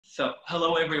So,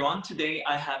 hello everyone. Today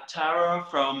I have Tara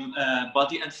from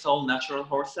Body and Soul Natural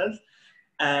Horses,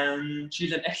 and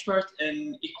she's an expert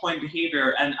in equine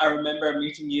behavior. And I remember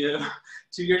meeting you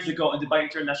 2 years ago in the Dubai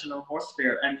International Horse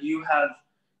Fair, and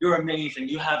you're amazing.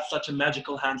 You have such a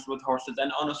magical hands with horses,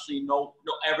 and honestly, no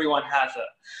everyone has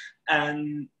it.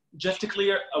 And just to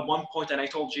clear one point, and I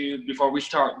told you before we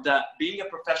start that being a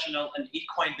professional in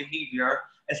equine behavior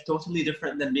is totally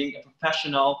different than being a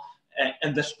professional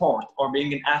in the sport, or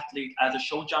being an athlete as a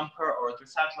show jumper or a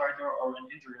dressage rider or an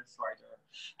endurance rider.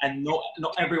 And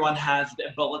not everyone has the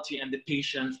ability and the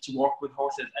patience to work with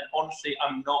horses. And honestly,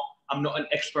 I'm not an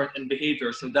expert in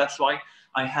behavior, so that's why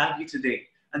I have you today.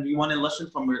 And we want to listen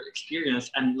from your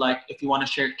experience, and like if you want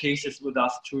to share cases with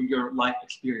us through your life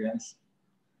experience.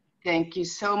 Thank you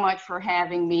so much for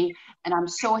having me, and I'm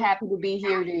so happy to be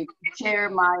here to share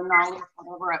my knowledge,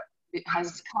 whatever it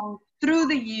has come through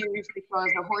the years, because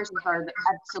the horses are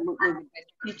absolutely the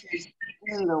best teachers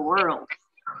in the world.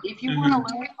 If you want to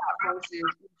learn about horses,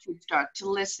 you should start to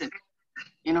listen.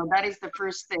 You know, that is the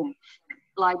first thing.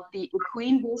 Like the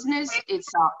equine business,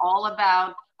 it's all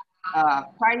about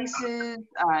prices,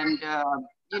 and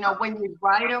you know, when you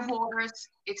ride a horse,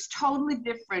 it's totally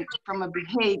different from a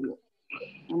behavior.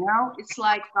 You know, it's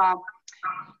like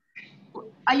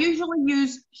I usually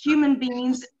use human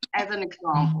beings as an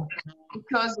example,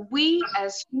 because we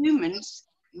as humans,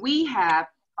 we have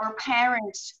our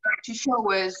parents to show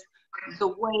us the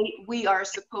way we are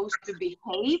supposed to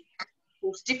behave.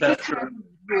 There's different kinds of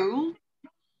rules,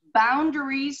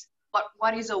 boundaries, but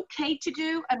what is okay to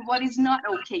do and what is not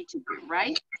okay to do,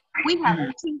 right? We have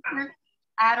a teacher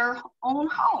at our own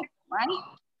home, right?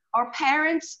 Our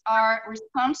parents are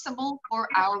responsible for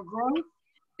our growth.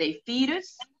 They feed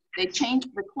us, they change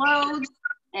the clothes,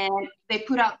 and they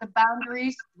put out the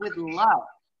boundaries with love,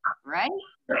 right?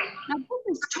 Now,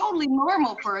 this is totally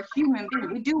normal for a human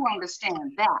being. We do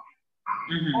understand that.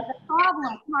 But the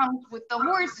problem comes with the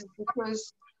horses,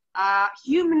 because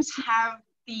humans have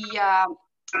the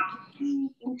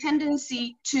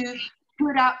tendency to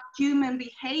put out human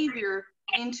behavior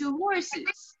into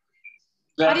horses.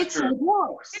 But it's a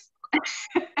horse.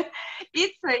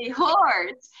 It's a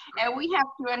horse. And we have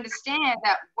to understand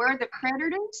that we're the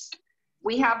predators.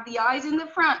 We have the eyes in the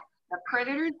front that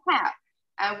predators have.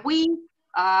 And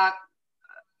a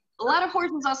lot of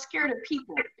horses are scared of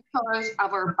people because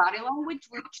of our body language,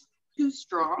 which is too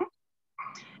strong.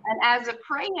 And as a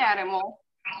prey animal,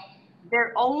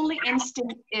 their only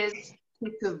instinct is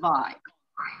to survive.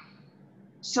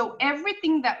 So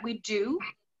everything that we do,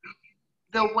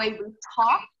 the way we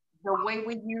talk, the way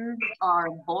we use our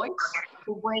voice,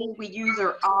 the way we use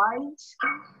our eyes,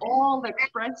 all the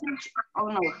expressions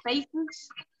on our faces,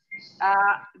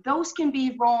 those can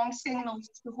be wrong signals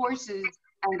to horses,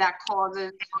 and that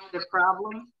causes the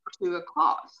problem to a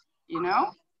cause, you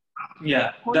know?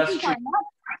 Yeah, that's true.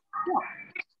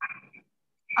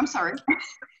 I'm sorry.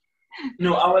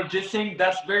 No, I was just saying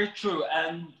that's very true.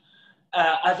 And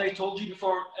as I told you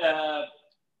before,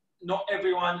 not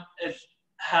everyone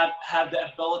have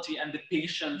the ability and the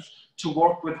patience to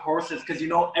work with horses, because you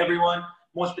know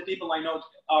most of the people I know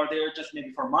are there just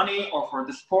maybe for money or for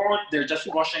the sport. They're just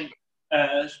rushing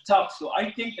stuff. So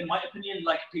I think, in my opinion,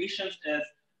 like patience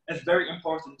is very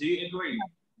important. Do you agree?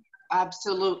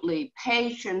 Absolutely.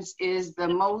 Patience is the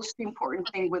most important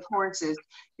thing with horses,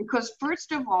 because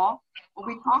first of all, when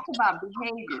we talk about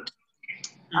behavior,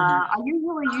 I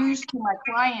usually use to my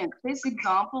client this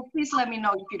example. Please let me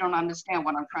know if you don't understand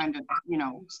what I'm trying to, you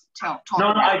know, talk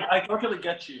about. I totally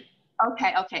get you.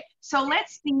 Okay. So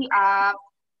let's see.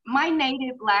 My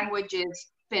native language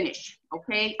is Finnish.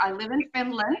 Okay, I live in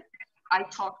Finland. I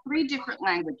talk 3 different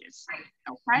languages.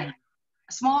 Okay,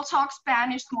 small talk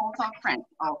Spanish, small talk French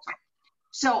also.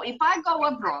 So if I go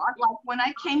abroad, like when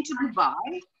I came to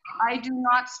Dubai, I do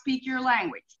not speak your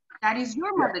language. That is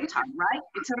your mother tongue, right?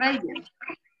 It's Arabian,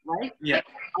 right? Yeah.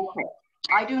 Okay.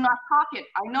 I do not talk it.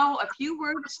 I know a few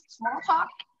words, small talk,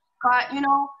 but you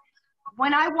know,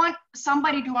 when I want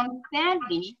somebody to understand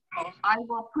me, I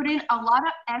will put in a lot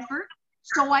of effort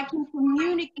so I can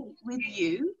communicate with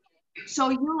you, so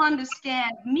you'll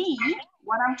understand me,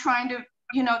 what I'm trying to,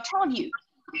 you know, tell you.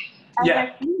 As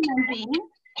a human being,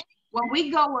 when we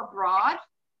go abroad,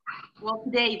 well,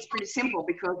 today it's pretty simple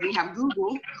because we have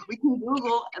Google. We can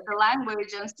Google the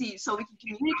language and see, so we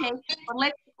can communicate.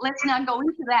 But let's not go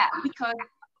into that, because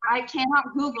I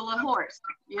cannot Google a horse,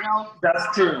 you know.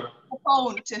 That's true. A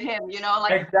phone to him, you know,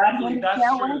 like exactly. That's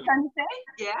true. What I'm trying to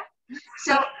say? Yeah.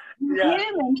 So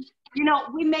humans, you know,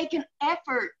 we make an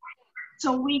effort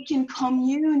so we can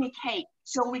communicate,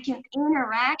 so we can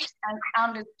interact and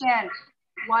understand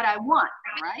what I want,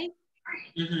 right?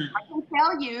 Mm-hmm. I can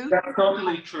tell you. That's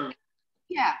totally true.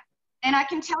 Yeah. And I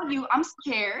can tell you, I'm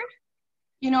scared.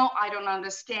 You know, I don't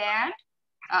understand.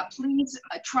 Please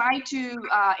try to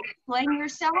explain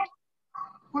yourself.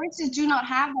 Horses do not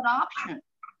have that option.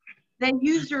 They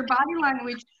use their body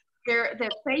language, their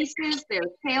faces, their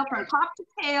tail from top to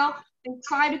tail. They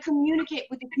try to communicate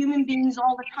with the human beings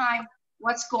all the time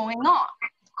what's going on.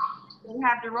 They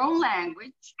have their own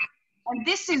language. And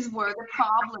this is where the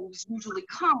problems usually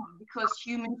come, because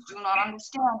humans do not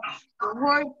understand the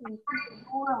horse's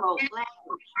normal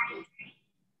language.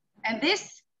 And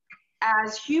this,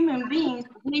 as human beings,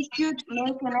 we should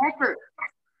make an effort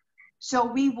so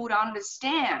we would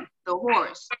understand the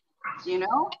horse, you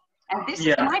know? And this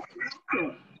is my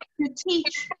passion, to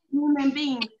teach human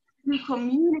beings to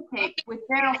communicate with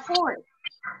their horse.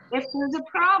 If there's a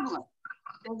problem,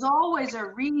 there's always a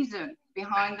reason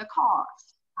behind the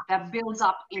cause that builds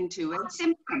up into a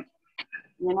symptom,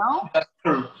 you know? That's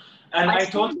true. And I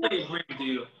totally agree with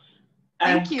you.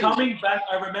 And coming back,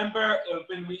 I remember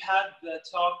when we had the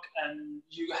talk, and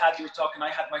you had your talk and I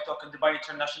had my talk on the Dubai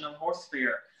International Horse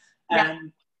Fair.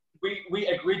 And we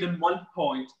agreed on one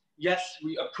point. Yes,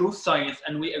 we approve science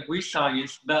and we agree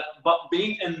science, but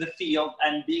being in the field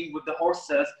and being with the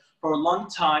horses for a long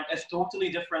time is totally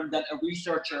different than a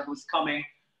researcher who's coming,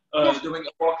 doing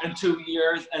a work in 2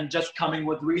 years and just coming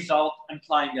with results and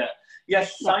applying it.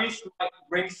 Yes, science might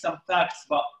bring some facts,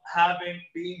 but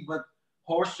being with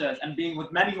horses and being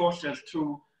with many horses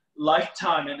through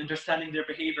lifetime and understanding their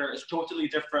behavior is totally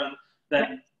different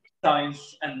than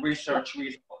science and research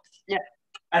results. Yeah.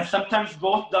 And sometimes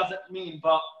both doesn't meet,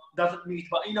 but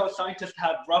you know, scientists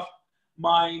have rough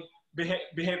mind,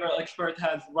 behavioral expert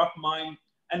has rough mind,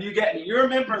 and you get me. You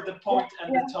remember the point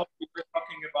and the topic we were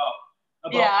talking about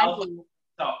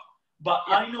stuff. But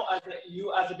I know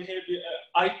you as a behavior,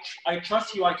 I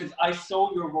trust you because I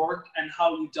saw your work and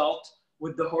how you dealt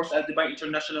with the horse at the Dubai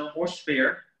International Horse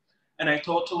Fair, and I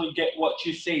totally get what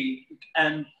you say.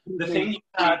 And the thing you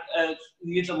had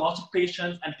needs a lot of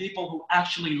patience and people who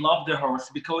actually love their horse,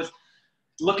 because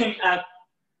looking at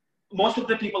most of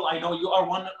the people I know, you are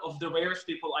one of the rarest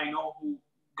people I know who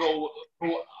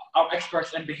are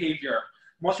experts in behavior.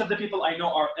 Most of the people I know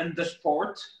are in the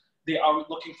sport. They are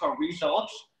looking for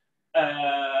results.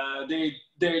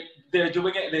 They're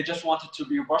doing it. They just want it to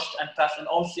be rushed and fast. And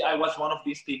also, I was one of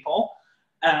these people.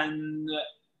 And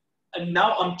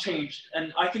now I'm changed.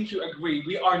 And I think you agree.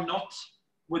 We are not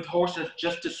with horses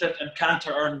just to sit and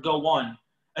canter and go on.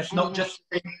 It's not just.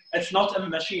 It's not a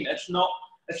machine. It's not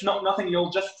nothing.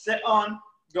 You'll just sit on,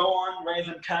 go on, raise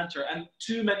and canter. And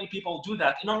too many people do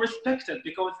that. And I respect it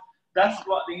because that's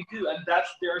what they do and that's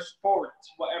their sport,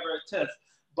 whatever it is.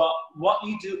 But what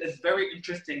you do is very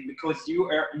interesting because you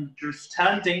are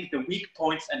understanding the weak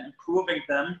points and improving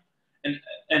them.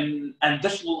 And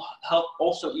this will help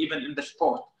also even in the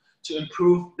sport to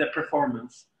improve the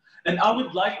performance. And I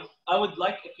would like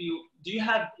if do you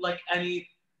have like any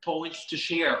points to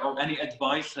share or any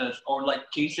advices or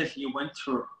like cases you went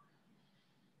through?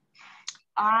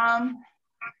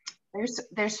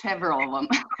 There's several of them.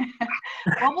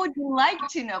 What would you like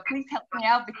to know? Please help me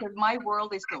out because my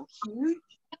world is so huge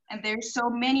and there's so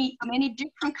many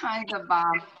different kinds of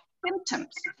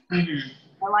symptoms.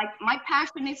 Like my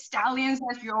passion is stallions,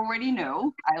 as you already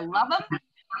know. I love them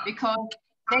because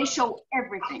they show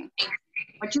everything.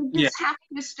 But you just have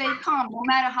to stay calm, no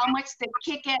matter how much they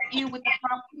kick at you with the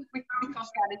front foot,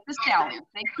 because that is the stallion.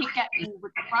 They kick at you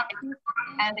with the front foot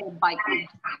and they bite you.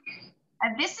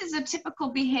 And this is a typical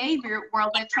behavior where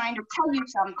they're trying to tell you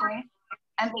something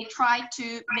and they try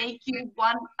to make you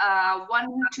one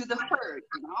to the herd,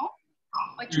 you know?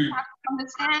 But you have to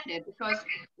understand it because,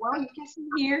 well, you can see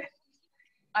here.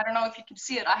 I don't know if you can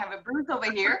see it. I have a bruise over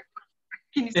here.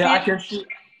 Can you see it? Yeah, I can see.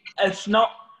 It's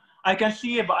not. I can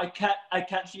see it, but I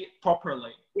can't see it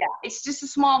properly. Yeah, it's just a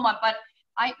small one. But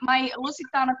my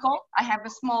Lusitano colt, I have a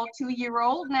small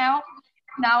 2-year-old now.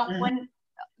 Now,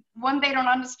 when they don't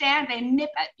understand, they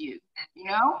nip at you, you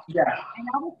know? Yeah. And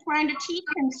I was trying to teach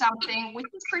him something,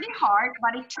 which is pretty hard,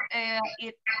 but that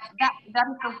is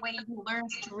the way he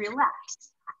learns to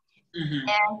relax.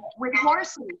 And with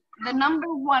horses, the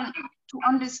number one to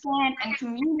understand and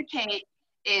communicate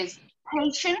is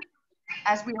patience,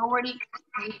 as we already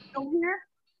know here,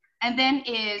 and then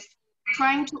is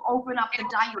trying to open up the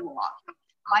dialogue.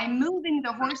 By moving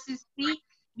the horse's feet,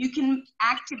 you can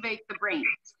activate the brain,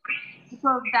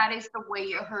 because that is the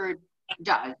way a herd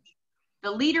does.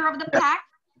 The leader of the pack,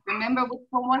 remember which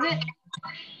one was it?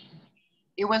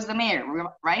 It was the mare,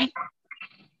 right?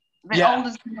 The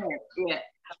oldest mare, yeah.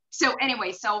 So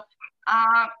anyway,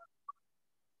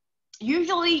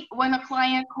 usually when a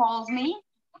client calls me,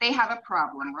 they have a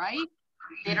problem, right?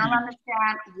 They don't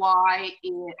understand why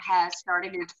it has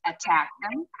started to attack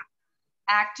them,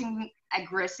 acting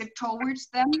aggressive towards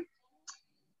them.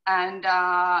 And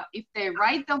if they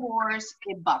ride the horse,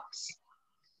 it bucks.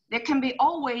 There can be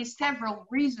always several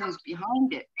reasons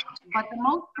behind it. But the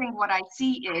most thing what I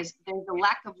see is there's a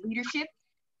lack of leadership.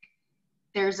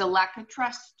 There's a lack of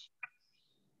trust.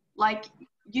 Like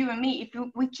you and me, if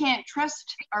we can't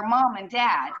trust our mom and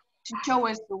dad to show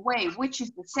us the way, which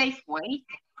is the safe way,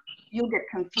 you'll get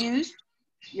confused,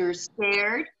 you're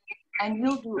scared, and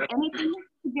you'll do anything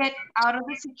to get out of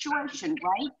the situation,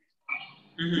 right?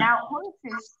 Mm-hmm. Now,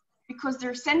 horses, because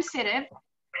they're sensitive,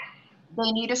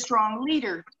 they need a strong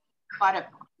leader,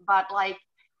 but like,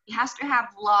 it has to have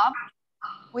love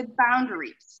with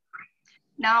boundaries.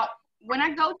 Now, when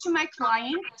I go to my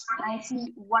clients and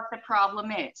see what the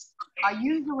problem is, I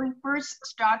usually first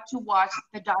start to watch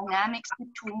the dynamics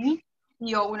between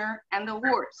the owner and the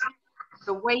horse,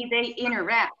 the way they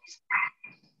interact.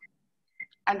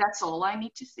 And that's all I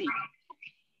need to see,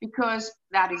 because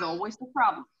that is always the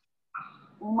problem.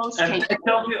 In most cases. It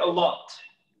tells you a lot.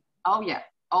 Oh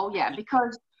yeah,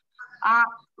 because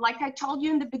like I told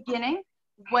you in the beginning,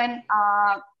 when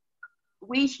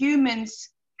we humans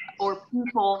or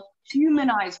people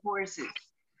humanize horses,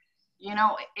 you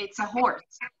know, it's a horse.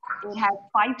 It has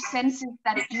 5 senses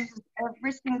that it uses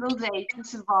every single day to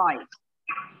survive.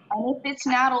 And if it's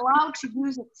not allowed to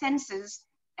use its senses,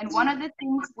 and one of the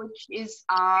things which is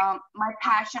my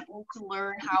passion is to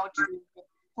learn how to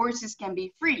horses can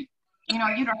be free. You know,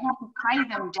 you don't have to tie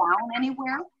them down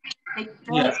anywhere. They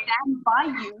stand by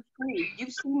you free.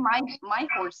 You've seen my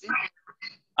horses.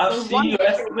 I've seen you.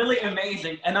 It's really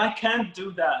amazing, and I can't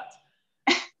do that.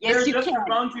 Yes, they're you just can.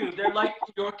 around you. They're like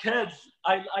your kids.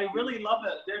 I really love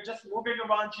it. They're just moving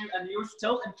around you, and you're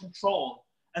still in control.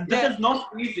 And this is not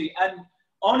easy. And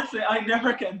honestly, I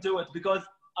never can do it because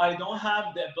I don't have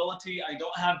the ability. I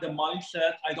don't have the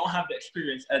mindset. I don't have the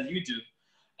experience as you do.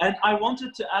 And I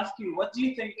wanted to ask you, what do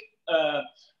you think?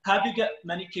 Have you get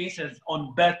many cases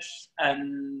on bets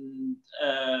and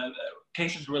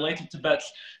cases related to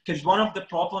bets? Because one of the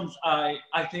problems I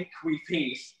think we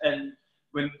face, and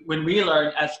when we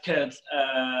learn as kids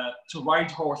to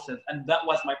ride horses, and that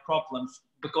was my problems,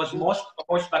 because most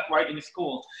horseback riding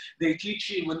school, they teach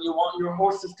you when you want your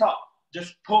horse to stop,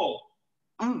 just pull.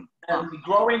 And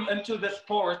growing into the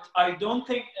sport, I don't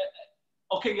think,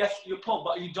 okay, yes, you pull,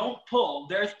 but you don't pull.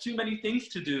 There's too many things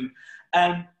to do.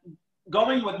 And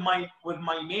going with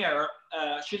my mare,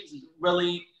 she's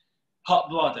really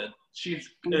hot-blooded. She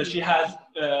has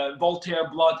Voltaire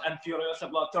blood and Furiosa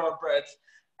blood, thoroughbreds.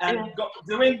 And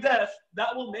doing this,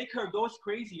 that will make her goes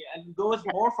crazy and goes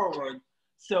more forward.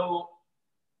 So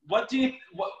what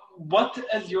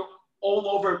is your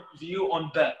all-over view on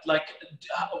bet? Like,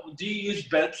 do you use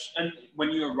bets and when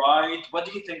you ride? What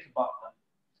do you think about them?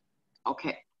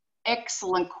 Okay,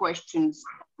 excellent questions.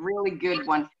 Really good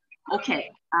one. Okay,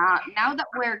 now that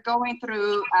we're going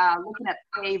through looking at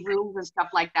play rules and stuff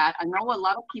like that, I know a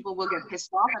lot of people will get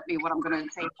pissed off at me what I'm going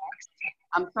to say next.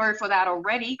 I'm sorry for that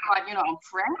already, but you know, I'm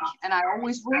French and I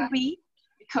always will be,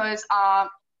 because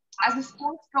as the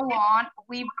sports go on,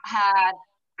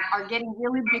 are getting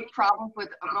really big problems with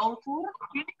rollful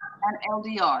and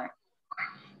LDR.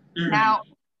 Now,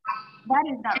 that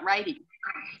is not riding.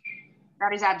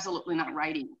 That is absolutely not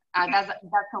riding. That's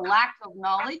a lack of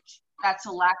knowledge. That's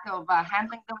a lack of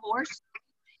handling the horse.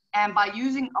 And by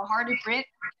using a harder bit,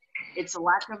 it's a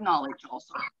lack of knowledge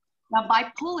also. Now,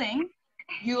 by pulling,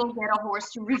 you'll get a horse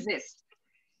to resist.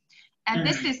 And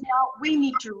this is now, we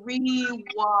need to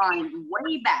rewind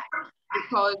way back,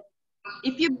 because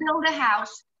if you build a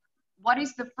house, what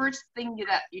is the first thing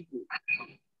that you do?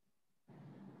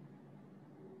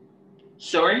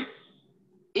 Sorry?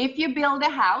 If you build a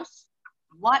house,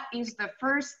 what is the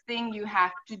first thing you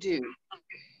have to do?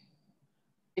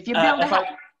 If you build a house.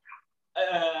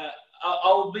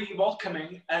 I'll be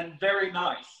welcoming and very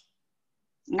nice.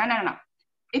 No.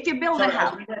 If you build a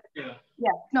house.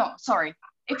 Sorry.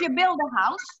 If you build a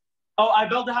house. Oh, I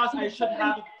build a house, I should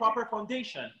have a proper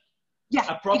foundation. Yeah.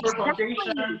 A proper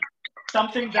foundation,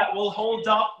 something that will hold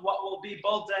up what will be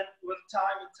built in with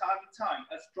time and time.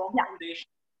 A strong foundation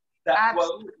that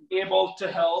will be able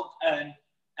to hold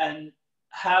and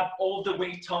have all the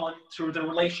weight on through the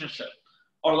relationship,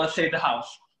 or let's say the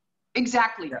house.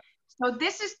 Exactly. Yeah. So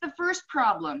this is the first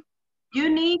problem. You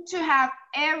need to have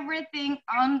everything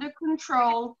under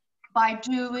control by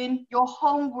doing your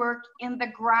homework in the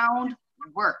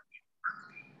groundwork.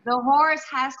 The horse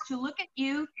has to look at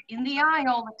you in the eye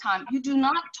all the time. You do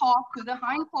not talk to the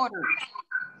hindquarters,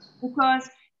 because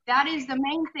that is the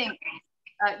main thing.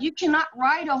 you cannot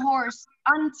ride a horse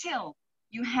until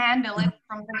you handle it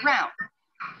from the ground.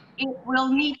 It will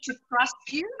need to trust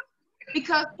you,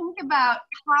 because think about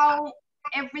how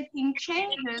everything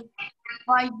changes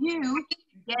by you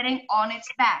getting on its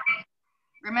back.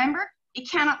 Remember, it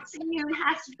cannot see you. It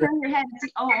has to turn your head and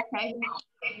see, oh, okay,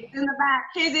 he's in the back.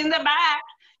 He's in the back.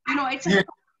 You know, it's a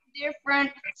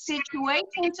different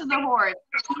situation to the horse.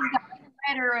 He's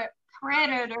got a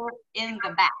predator in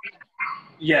the back.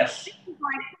 Yes.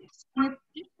 Like, with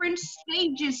different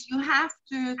stages, you have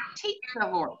to teach the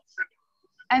horse.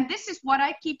 And this is what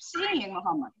I keep seeing,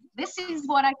 Muhammad. This is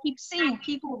what I keep seeing.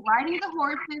 People riding the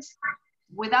horses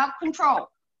without control.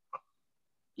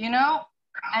 You know?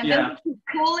 And then you keep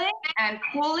pulling and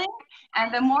pulling.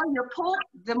 And the more you pull,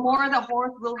 the more the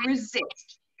horse will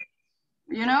resist.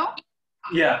 You know?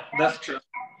 Yeah, that's true.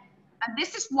 And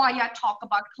this is why I talk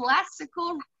about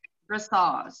classical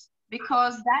dressage,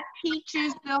 because that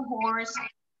teaches the horse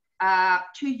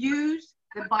to use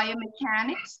the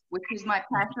biomechanics, which is my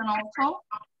passion also,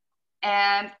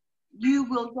 and you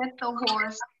will get the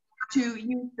horse to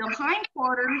use the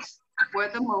hindquarters where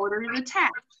the motor is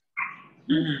attached.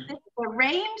 Mm-hmm. The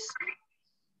reins,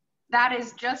 that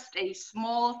is just a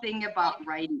small thing about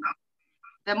riding.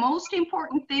 The most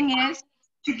important thing is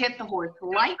to get the horse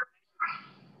light,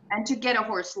 and to get a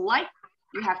horse light,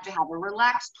 you have to have a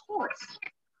relaxed horse.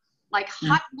 Like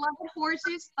hot-blooded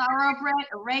horses, thoroughbred,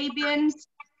 Arabians,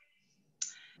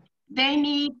 they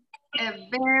need a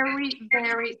very,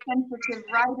 very sensitive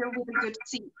rider with a good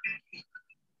seat.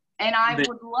 And I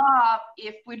would love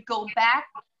if we'd go back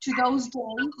to those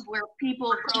days where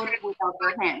people rode without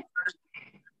their hands.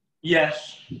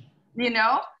 Yes. You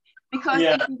know? Because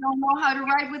if you don't know how to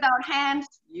ride without hands,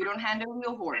 you don't handle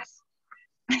your horse.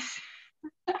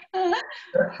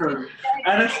 That's true.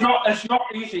 And it's not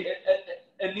easy.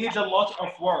 It needs a lot of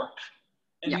work.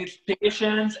 It needs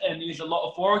patience, it needs a lot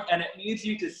of work, and it needs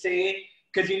you to say,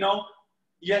 because you know,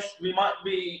 yes, we might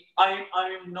be, I'm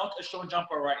not a show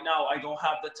jumper right now. I don't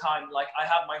have the time. Like, I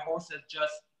have my horses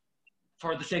just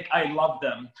for the sake, I love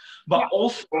them. But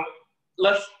also,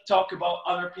 let's talk about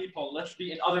other people. Let's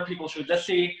be in other people's shoes. Let's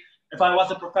say if I was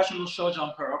a professional show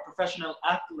jumper or professional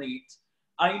athlete,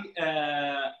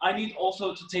 I need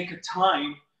also to take a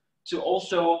time to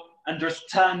also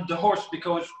understand the horse,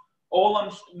 because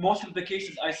most of the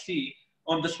cases I see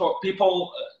on the sport,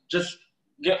 people just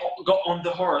go on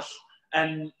the horse,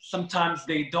 and sometimes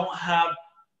they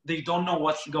don't know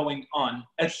what's going on.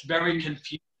 It's very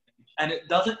confusing, and it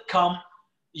doesn't come.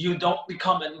 You don't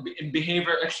become a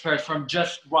behavior expert from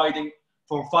just riding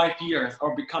for 5 years,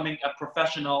 or becoming a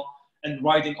professional and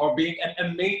riding, or being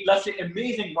let's say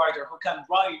amazing rider who can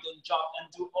ride and jump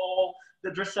and do all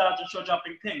the dressage and show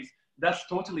jumping things. That's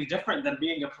totally different than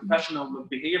being a professional with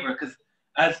behavior, because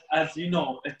as you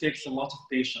know, it takes a lot of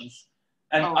patience.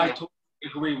 And I totally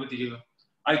agree with you.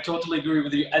 I totally agree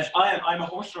with you. As I'm a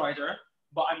horse rider,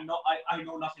 but I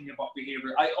know nothing about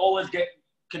behavior. I always get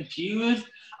confused.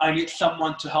 I need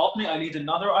someone to help me. I need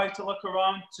another eye to look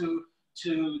around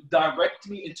to direct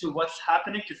me into what's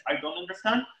happening, because I don't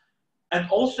understand. And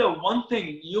also, one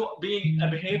thing, you being a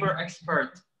behavior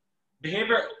expert,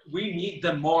 we need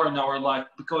them more in our life,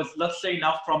 because let's say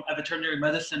now from a veterinary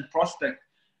medicine prospect,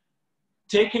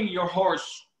 taking your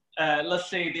horse, let's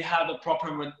say they have a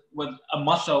problem with a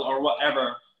muscle or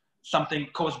whatever, something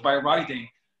caused by riding.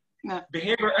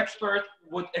 Behavior expert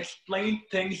would explain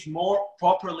things more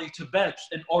properly to vets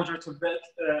in order to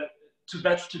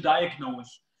vets to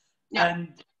diagnose.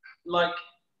 And like,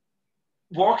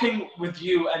 working with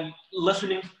you and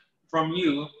listening from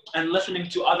you and listening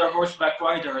to other horseback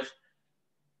riders,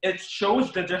 it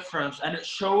shows the difference, and it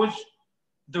shows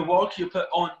the work you put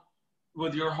on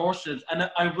with your horses. And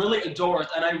I really adore it.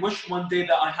 And I wish one day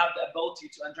that I have the ability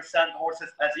to understand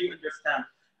horses as you understand,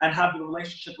 and have the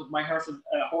relationship with my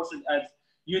horses as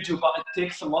you do, but it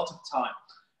takes a lot of time.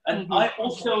 And I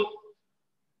also,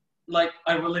 like,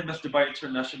 I really miss Dubai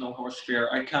International Horse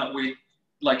Fair. I can't wait,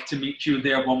 like, to meet you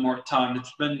there one more time.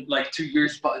 It's been like 2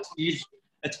 years, but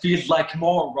it feels like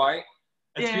more, right?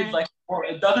 It feels like more.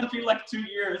 It doesn't feel like 2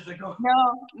 years ago.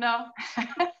 No.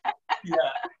 Yeah.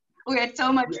 We had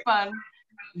so much fun.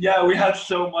 Yeah, we had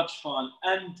so much fun.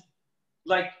 And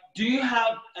like, do you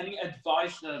have any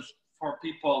advices for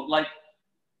people? Like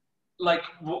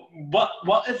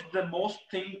what is the most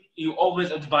thing you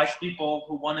always advise people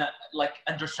who want to, like,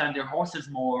 understand their horses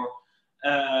more,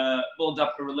 build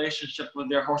up a relationship with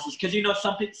their horses? Because, you know,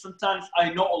 sometimes I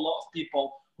know a lot of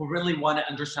people who really want to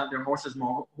understand their horses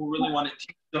more, who really want to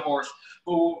teach the horse,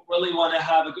 who really want to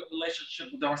have a good relationship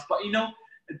with the horse. But, you know,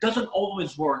 it doesn't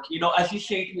always work. You know, as you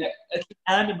say, it's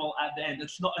an animal at the end.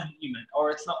 It's not a human,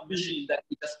 or it's not a machine that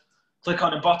you just click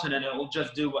on a button and it will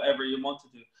just do whatever you want to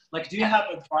do. Like, do you have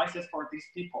advices for these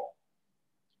people?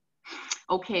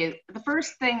 Okay, the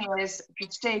first thing is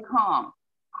to stay calm,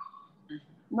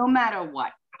 no matter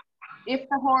what. If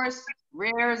the horse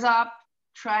rears up,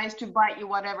 tries to bite you,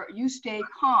 whatever, you stay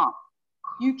calm.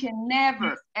 You can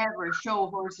never, ever show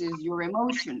horses your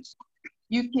emotions.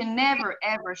 You can never,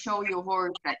 ever show your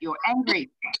horse that you're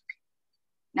angry.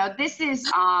 Now, this is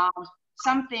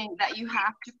something that you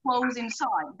have to close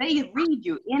inside. They read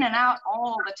you in and out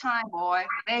all the time, boy.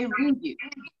 They read you.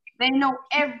 They know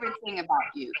everything about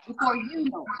you before you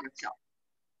know yourself.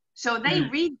 So they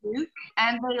read you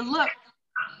and they look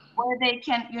where they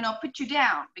can, you know, put you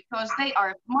down, because they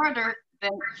are smarter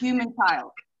than human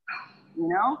child, you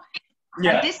know?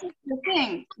 Yeah. And this is the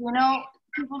thing, you know,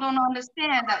 people don't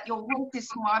understand that your horse is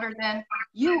smarter than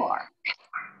you are,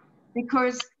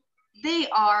 because they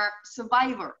are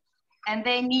survivors and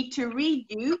they need to read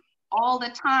you all the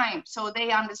time, so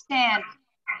they understand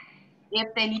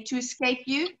if they need to escape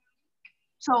you,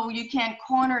 so you can't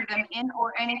corner them in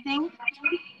or anything.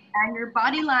 And your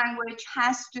body language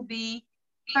has to be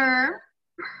firm,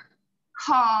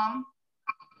 calm,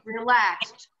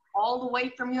 relaxed, all the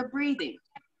way from your breathing.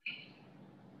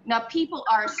 Now, people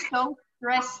are so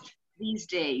stressed these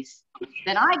days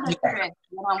that I get stressed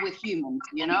when I'm with humans,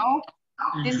 you know?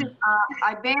 This is,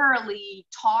 I barely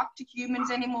talk to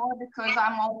humans anymore because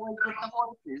I'm always with the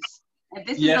horses. And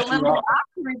this is a little bit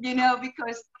awkward, you know,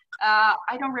 because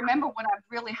I don't remember when I've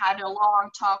really had a long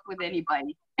talk with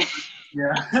anybody.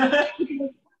 Yeah.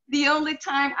 The only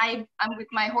time I'm with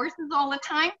my horses all the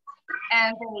time,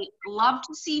 and they love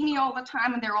to see me all the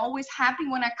time, and they're always happy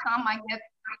when I come. I get,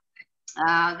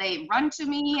 they run to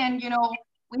me, and, you know,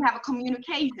 we have a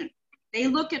communication. They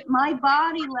look at my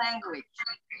body language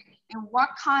and what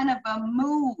kind of a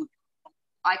mood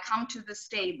I come to the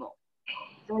stable.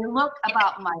 They look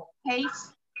about my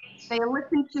pace. They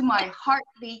listen to my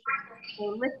heartbeat. They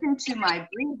listen to my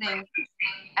breathing,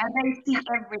 and they see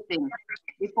everything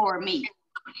before me.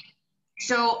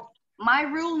 So my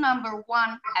rule number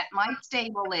one at my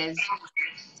stable is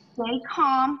stay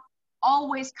calm,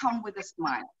 always come with a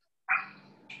smile.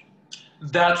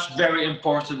 That's very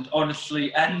important,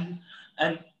 honestly. And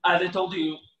as I told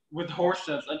you, with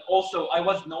horses, and also I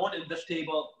was known in the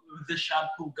stable with the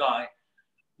shampoo guy.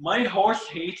 My horse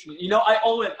hates me. You know,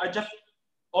 I just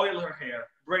oil her hair,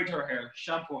 braid her hair,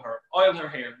 shampoo her, oil her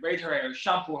hair, braid her hair,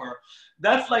 shampoo her.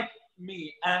 That's like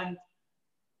me. And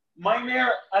my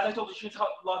mare, as I told you, she's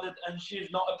hot-blooded, and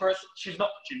she's not a person. She's not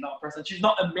a person. She's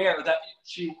not a mare that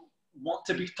she wants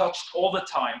to be touched all the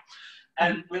time.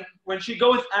 And when she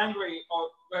goes angry or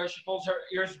where she pulls her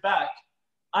ears back,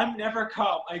 I'm never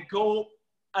calm. I go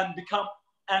and become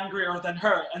angrier than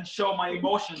her and show my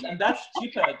emotions. And that's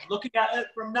stupid. Looking at it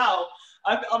from now,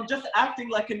 I'm just acting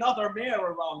like another mare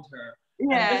around her.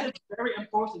 Yeah. And this is very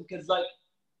important, because like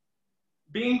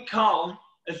being calm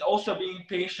is also being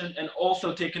patient and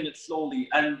also taking it slowly.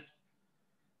 And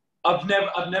I've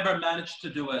never managed to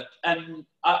do it. And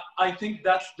I think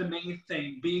that's the main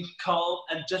thing, being calm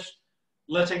and just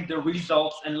letting the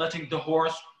results and letting the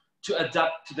horse to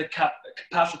adapt to the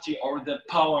capacity or the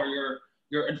power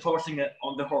you're enforcing it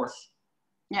on the horse.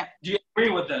 Yeah. Do you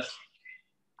agree with this?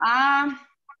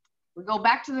 We go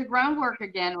back to the groundwork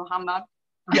again, Muhammad.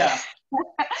 Yeah.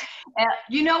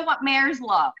 You know what mares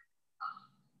love?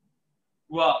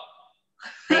 What?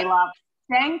 They love,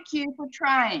 thank you for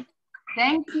trying.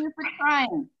 Thank you for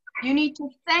trying. You need to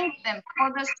thank them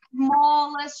for the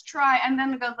smallest try. And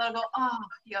then they'll go, oh,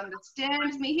 he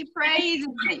understands me. He praises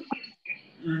me.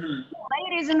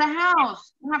 Ladies in the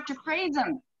house, you have to praise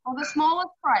them for the smallest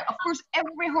try. Of course,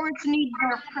 every horse needs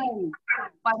their praise.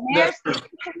 But mares,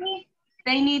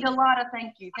 they need a lot of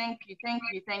thank you, thank you, thank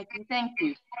you, thank you, thank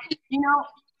you. You know,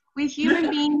 we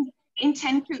human beings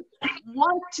intend to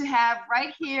want to have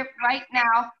right here, right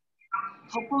now,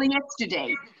 hopefully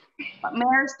yesterday. But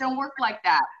mares don't work like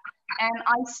that. And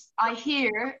I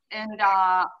hear and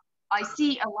I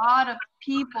see a lot of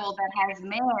people that has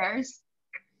mares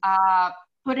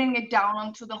putting it down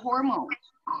onto the hormones.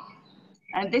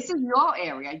 And this is your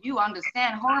area. You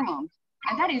understand hormones.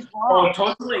 And that is wrong.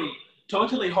 Oh,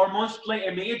 totally. Hormones play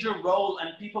a major role,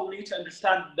 and people need to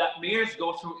understand that mares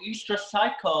go through estrous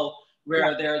cycle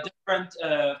where there are different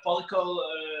follicle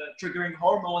triggering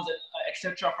hormones,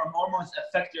 etc. from hormones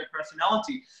affect their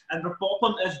personality. And the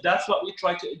problem is that's what we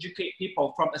try to educate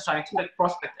people from a scientific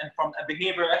prospect and from a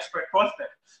behavior expert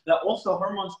prospect, that also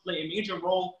hormones play a major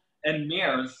role in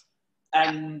mares.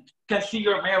 And you can see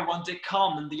your mare one day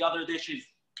calm and the other day she's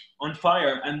on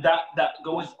fire, and that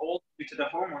goes all the way to the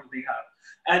hormones they have.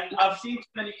 And I've seen too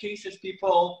many cases,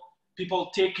 people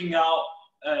taking out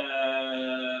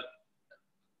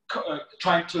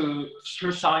trying to,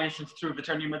 through science and through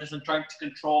veterinary medicine, trying to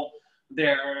control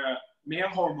their male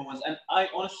hormones, and I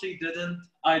honestly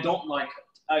I don't like it.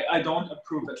 I don't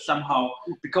approve it somehow,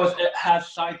 because it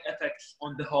has side effects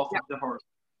on the health of the horse.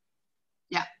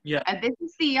 Yeah. And this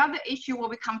is the other issue where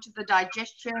we come to the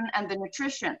digestion and the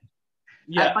nutrition.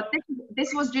 But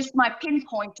this was just my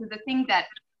pinpoint to the thing that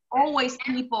always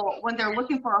people, when they're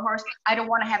looking for a horse, I don't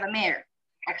want to have a mare.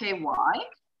 Okay, why?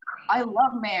 I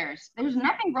love mares. There's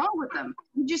nothing wrong with them.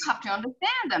 You just have to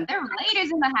understand them. They're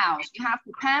ladies in the house. You have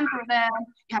to pamper them.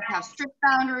 You have to have strict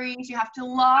boundaries. You have to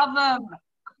love them.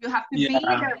 You have to be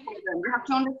there for them. You have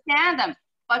to understand them.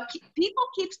 But people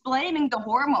keep blaming the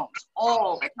hormones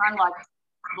all the time, like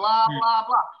blah, blah,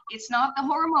 blah. It's not the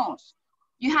hormones.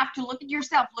 You have to look at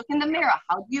yourself. Look in the mirror.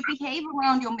 How do you behave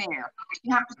around your mare?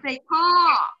 You have to say,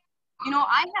 calm. You know,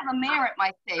 I have a mare at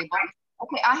my stable.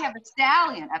 Okay, I have a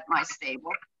stallion at my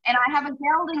stable, and I have a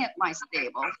gelding at my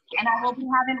stable, and I will be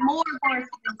having more horses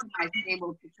into my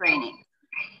stable to training.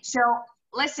 So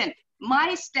listen,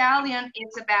 my stallion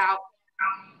is about,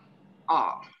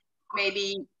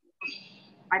 maybe,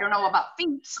 I don't know about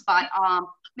feet, but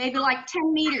maybe like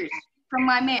 10 meters from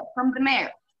the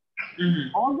mare.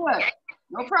 All good,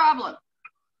 no problem.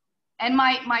 And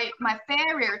my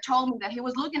farrier told me that he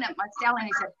was looking at my stallion.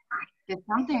 He said, "There's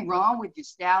something wrong with your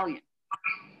stallion."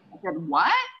 I said,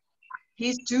 "What?"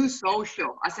 "He's too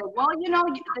social." I said, "Well, you know,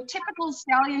 the typical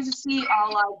stallions you see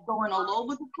are like going all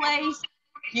over the place.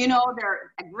 You know,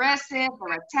 they're aggressive,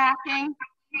 they're attacking.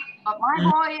 But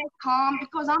my boy is calm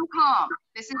because I'm calm.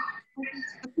 This is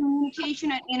the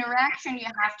communication and interaction you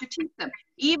have to teach them.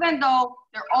 Even though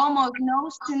they're almost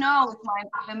nose to nose,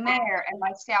 the mare and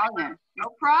my stallion, no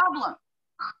problem.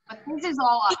 But this is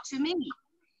all up to me.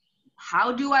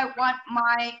 How do I want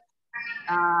my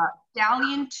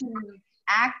stallion to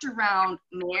act around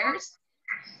mares?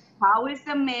 How is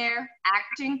the mare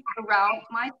acting around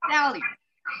my stallion?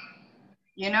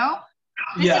 You know?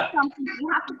 This is something you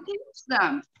have to teach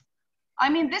them. I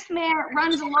mean, this mare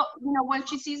runs a lot, you know, when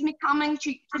she sees me coming,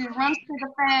 she runs to the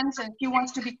fence and she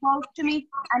wants to be close to me,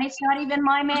 and it's not even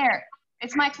my mare.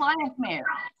 It's my client's mare.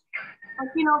 But,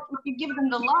 you know, if you give them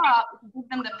the love, if you give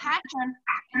them the passion,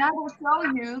 and I will show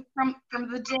you from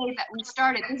the day that we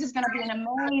started, this is going to be an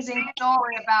amazing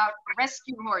story about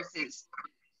rescue horses.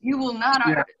 You will not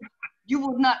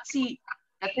see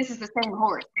that this is the same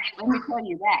horse. Let me tell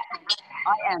you that.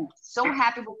 I am so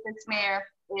happy with this mare.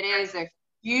 It is a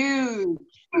huge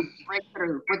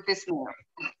breakthrough with this mare.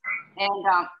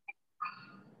 And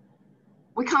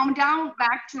we come down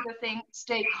back to the thing,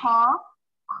 stay calm,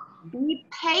 be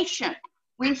patient.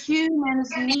 We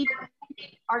humans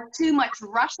are too much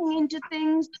rushing into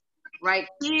things right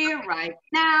here, right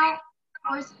now.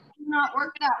 Horses do not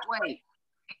work that way.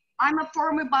 I'm a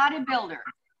former bodybuilder,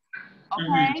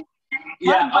 okay?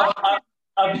 Yeah,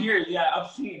 I'm here. Yeah,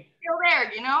 I've seen. Still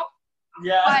there, you know?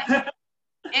 Yeah. But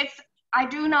I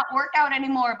do not work out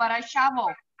anymore, but I shovel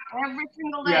every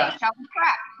single day, shovel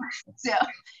crap. So,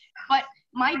 but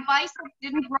my bicep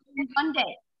didn't grow in one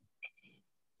day,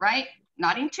 right?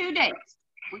 Not in 2 days.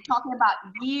 We're talking about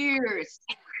years.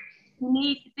 You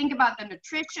need to think about the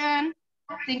nutrition,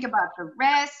 think about the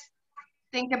rest,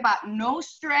 think about no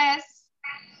stress,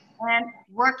 and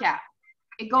workout.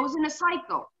 It goes in a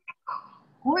cycle.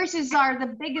 Horses are the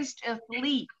biggest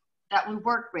athlete that we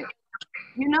work with.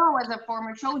 You know, as a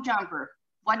former show jumper,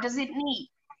 what does it need?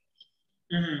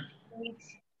 It needs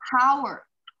power.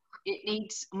 It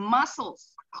needs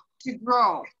muscles to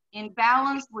grow in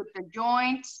balance with the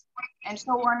joints and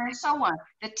so on and so on.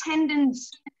 The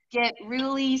tendons get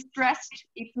really stressed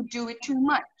if you do it too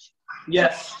much.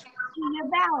 Yes. So you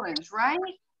balance, right?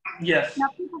 Yes. Now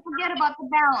people forget about the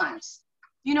balance.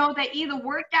 You know, they either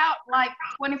work out like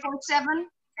 24/7,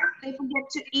 they forget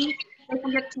to eat, they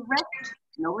forget to rest,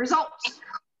 no results.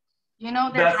 You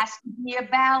know, there has to be a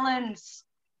balance.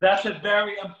 That's a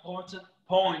very important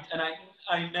point, and I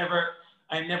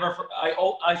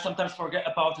sometimes forget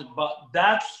about it, but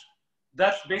that's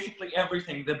basically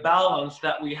everything. The balance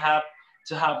that we have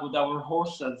to have with our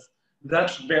horses.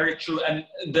 That's very true, and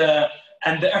the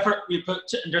effort we put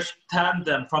to understand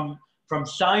them from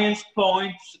science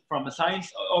points, from a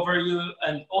science overview,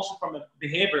 and also from a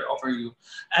behavior overview.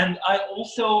 And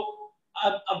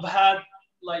I've had,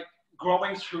 like,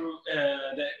 growing through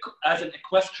as an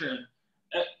equestrian,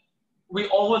 we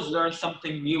always learn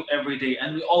something new every day,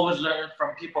 and we always learn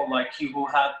from people like you who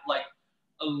have like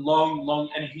a long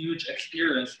and huge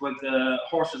experience with the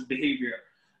horse's behavior.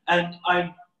 And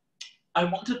I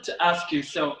wanted to ask you,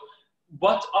 so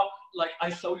like I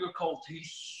saw your colt,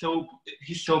 he's so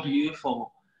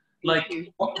beautiful. Like,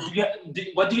 what do you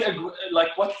agree,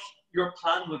 like, what's your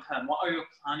plan with him? What are you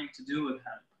planning to do with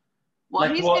him? Well,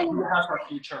 like, what do you have for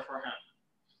future for him?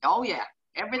 Oh yeah,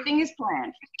 everything is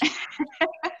planned.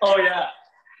 Oh yeah.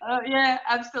 Yeah,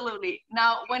 absolutely.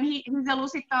 Now, when he's a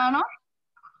Lusitano,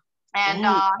 and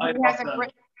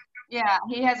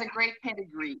he has a great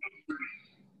pedigree.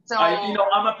 So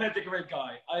I'm a pedigree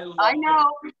guy. I know.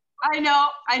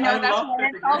 That's what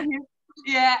I told you.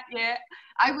 Yeah.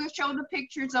 I will show the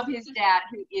pictures of his dad,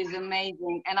 who is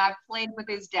amazing. And I've played with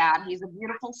his dad. He's a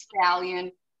beautiful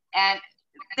stallion, and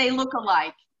they look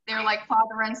alike. They're like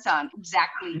father and son,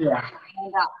 exactly. Yeah.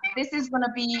 And this is going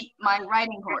to be my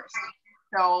riding horse.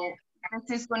 So this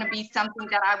is going to be something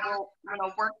that I will,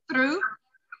 work through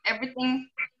everything,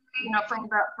 from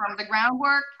the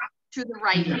groundwork to the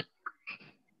riding.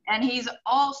 And he's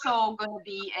also going to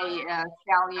be a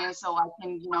stallion, so I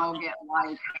can, get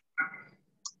like,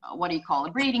 what do you call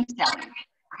it, breeding stallion.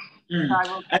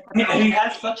 So he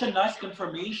has such a nice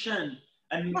conformation,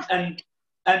 and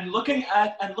looking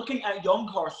at young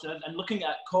horses and looking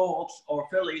at colts or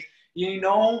fillies,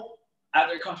 at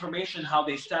their conformation, how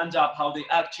they stand up, how they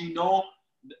act, about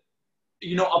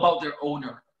their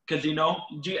owner, because do you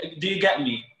get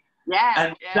me? Yeah.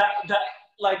 And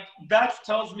that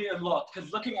tells me a lot,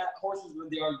 because looking at horses when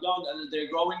they are young and they're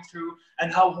growing through,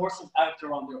 and how horses act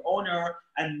around their owner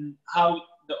and how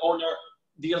the owner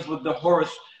deals with the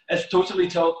horse, it totally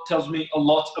tells me a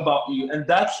lot about you. And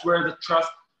that's where the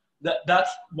trust,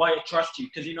 that's why I trust you,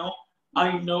 because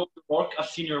I know the work, I've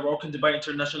seen your work in Dubai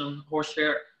International Horse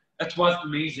Fair. It was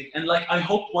amazing, and I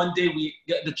hope one day we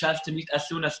get the chance to meet as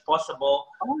soon as possible.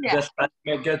 Oh, yeah. This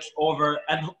pandemic gets over,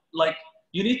 and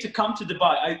you need to come to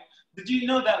Dubai. Did you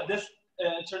know that this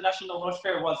International Horse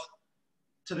Fair was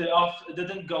it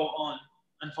didn't go on,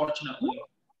 unfortunately.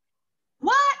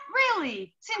 What?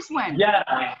 Really? Since when?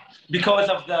 Yeah, because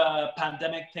of the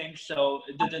pandemic thing, so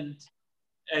it didn't.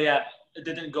 It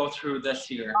didn't go through this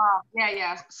year.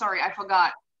 Yeah. Sorry, I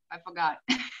forgot.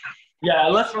 Yeah,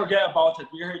 let's forget about it.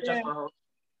 We're here just for her.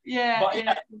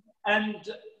 Yeah. And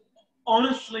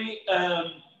honestly,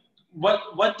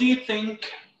 what do you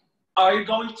think? Are you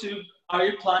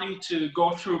planning to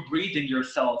go through breeding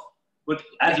yourself with,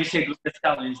 as you said, with the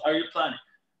stallions? Are you planning?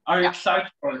 Are you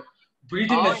excited for it?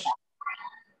 Breeding is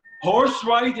horse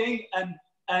riding,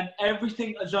 and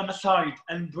everything is on the side,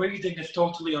 and breeding is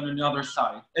totally on another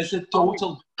side. It's a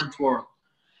total different world.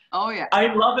 Oh yeah. I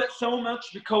love it so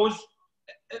much because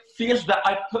it feels that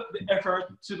I put the effort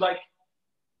to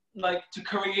to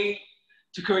create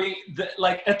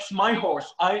it's my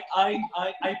horse. I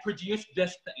produce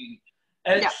this thing.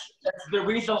 It's the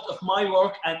result of my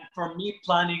work, and for me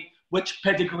planning which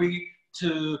pedigree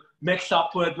to mix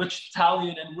up with, which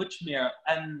stallion and which mare.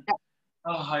 And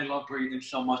I love breeding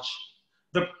so much.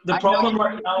 The problem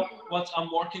right now, what I'm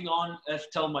working on is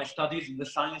still my studies in the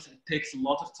science. It takes a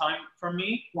lot of time for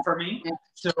me.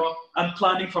 So I'm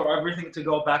planning for everything to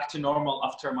go back to normal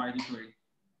after my degree.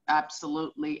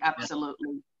 Absolutely. And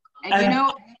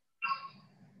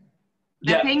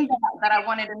the thing that I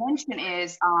wanted to mention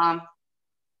is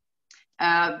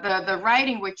the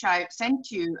writing which I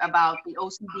sent you about the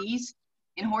OCDs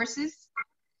in horses.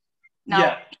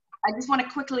 Now, I just want to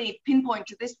quickly pinpoint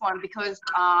to this one because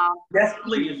yes,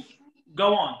 please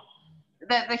go on.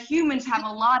 The humans have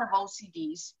a lot of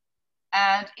OCDs,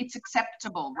 and it's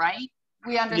acceptable, right?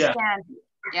 We understand.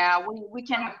 Yeah, we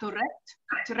can have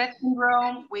Tourette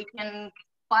syndrome. We can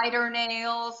bite our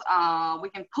nails.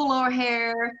 We can pull our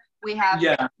hair. We have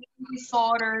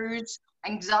disorders,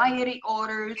 anxiety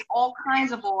orders, all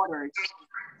kinds of orders.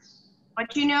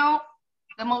 But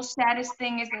the most saddest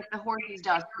thing is that the horses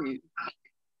does too.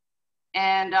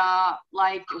 And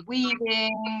like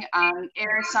weeding and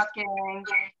air sucking,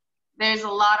 there's a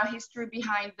lot of history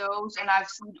behind those, and I've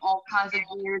seen all kinds of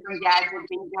gears and gadgets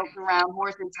being built around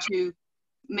horses to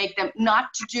make them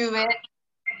not to do it,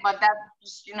 but that's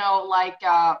just like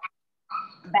a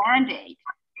band-aid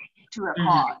to a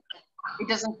cause. It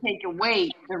doesn't take away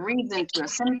the reason to a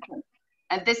symptom.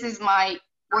 And this is my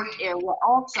work area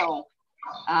also,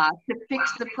 to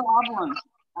fix the problem.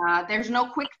 There's no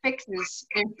quick fixes.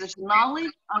 There's this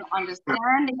knowledge and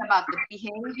understanding about the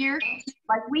behavior.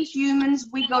 Like we humans,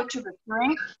 we go to the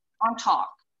shrink on talk.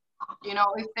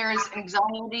 If there's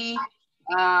anxiety,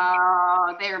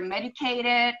 they're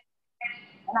medicated.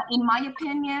 And in my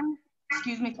opinion,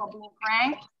 excuse me for being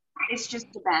frank, it's just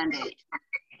a band-aid.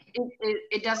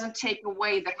 It doesn't take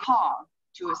away the cause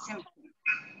to a symptom,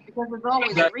 because there's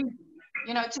always a reason.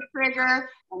 You know, it's a trigger,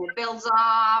 and it builds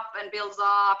up and builds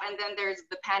up, and then there's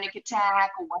the panic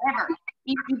attack or whatever.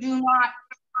 If you do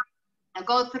not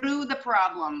go through the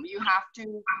problem, you have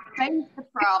to face the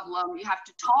problem, you have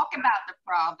to talk about the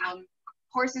problem.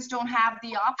 Horses don't have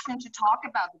the option to talk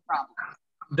about the problem.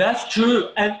 That's true.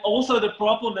 And also the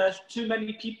problem is too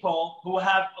many people who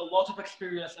have a lot of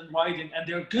experience in riding and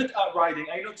they're good at riding.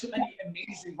 I know too many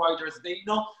amazing riders.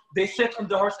 They sit on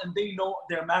the horse and they know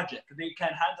their magic. They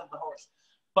can handle the horse.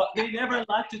 But they never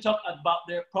like to talk about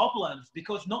their problems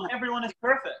because not everyone is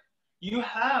perfect. You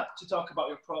have to talk about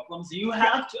your problems. You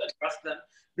have to address them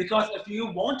because if you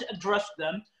won't address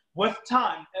them, with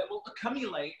time, it will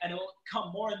accumulate and it will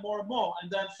come more and more and more.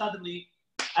 And then suddenly,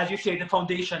 as you say, the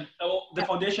foundation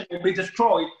will be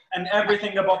destroyed and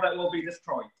everything above it will be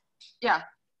destroyed. Yeah,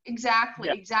 exactly,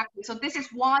 exactly. So this is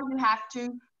why you have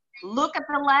to look at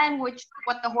the language,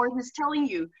 what the horse is telling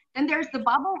you. Then there's the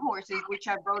bubble horses, which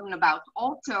I've written about.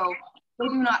 Also, they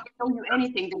do not tell you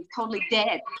anything. They're totally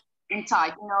dead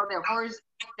inside. You know,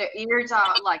 their ears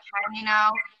are like hanging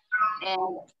out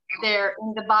and they're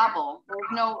in the bubble.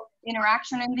 There's no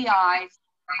interaction in the eyes.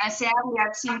 And sadly,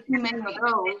 I've seen too many of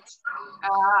those.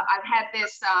 I've had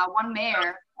this one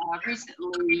mare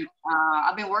recently.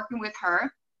 I've been working with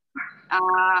her.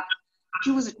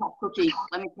 She was a tough cookie,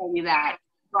 let me tell you that.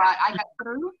 But I got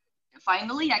through.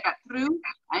 Finally, I got through,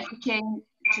 and she came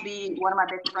to be one of my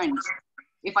best friends.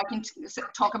 If I can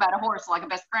talk about a horse like a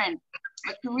best friend,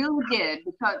 but she really did.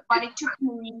 But it took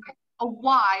me a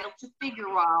while to figure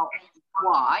out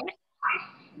why,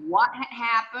 what had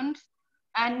happened,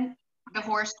 and the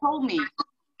horse told me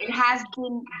it has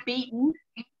been beaten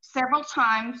several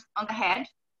times on the head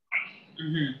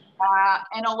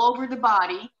and all over the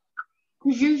body.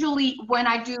 Because usually when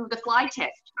I do the fly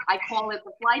test, I call it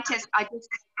the fly test, I just,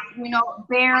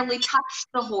 barely touch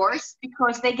the horse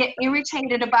because they get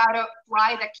irritated about a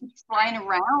fly that keeps flying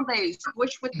around. They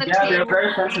squish with the tail. Yeah, they're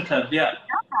very sensitive, yeah.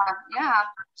 Yeah.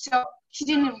 So she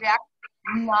didn't react,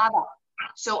 nada.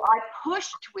 So I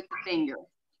pushed with the finger,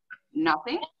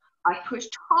 nothing. I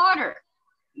pushed harder,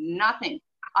 nothing.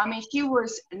 I mean, she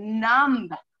was numb.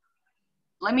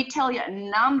 Let me tell you,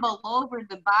 numb all over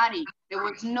the body. There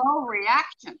was no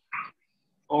reaction.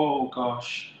 Oh,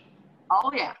 gosh.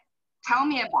 Oh, yeah. Tell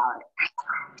me about it.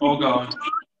 Oh, God.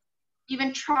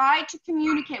 Even tried to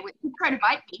communicate with, he tried to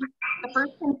bite me. The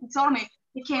first time he saw me,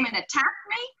 he came and attacked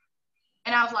me.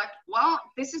 And I was like, well,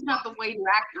 this is not the way to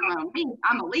act around me.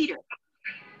 I'm a leader.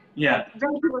 Yeah.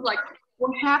 Then he was like,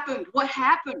 what happened? What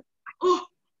happened? Oh,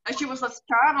 and she was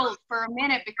startled for a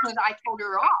minute because I told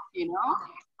her off,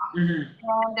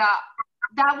 And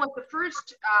that was the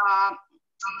first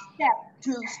step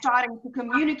to starting to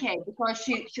communicate, because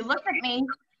she looked at me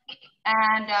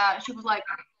and she was like,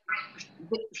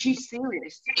 she's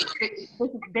serious. This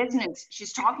is business.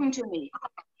 She's talking to me.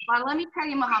 But let me tell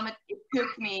you, Mohammed, it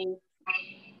took me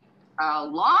a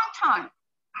long time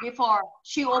before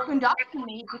she opened up to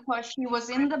me, because she was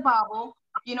in the bubble.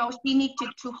 She needed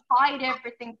to hide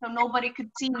everything so nobody could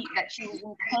see that she was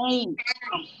in pain.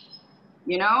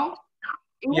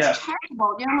 It was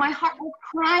terrible. My heart was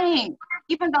crying,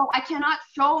 even though I cannot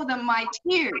show them my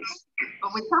tears.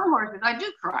 But with some horses, I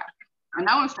do cry. And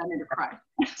now I'm starting to cry.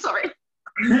 Sorry.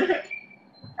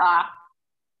 I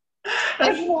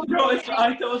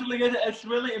totally get it. It's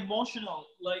really emotional.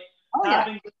 Like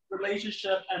having this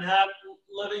relationship and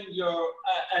living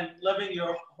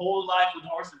your whole life with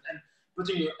horses and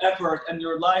putting your effort, and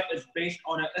your life is based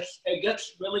on it. It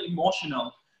gets really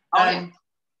emotional.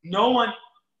 No one,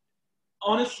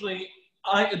 honestly,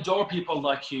 I adore people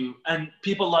like you, and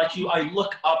people like you I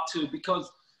look up to, because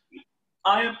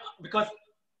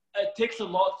it takes a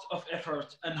lot of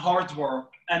effort and hard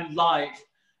work and life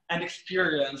and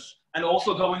experience, and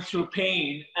also going through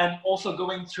pain, and also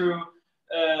going through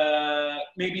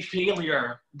maybe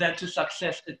failure, than to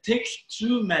success. It takes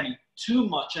too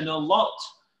much and a lot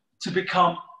to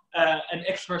become an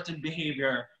expert in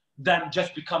behavior than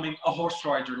just becoming a horse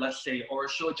rider, let's say, or a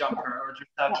show jumper or a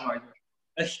dressage rider.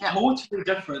 It's totally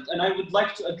different. And I would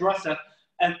like to address it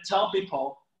and tell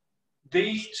people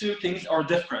these two things are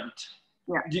different.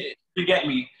 Yeah. You get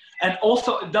me? And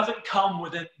also, it doesn't come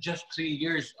within just 3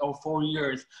 years or 4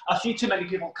 years. I see too many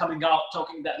people coming out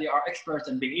talking that they are experts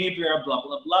in behavior, blah,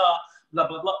 blah, blah, blah,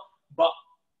 blah, blah. But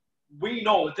we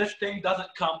know this thing doesn't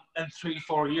come in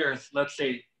 3-4 years, let's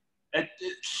say.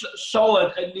 It's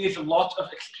solid. It needs a lot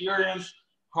of experience,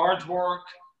 hard work,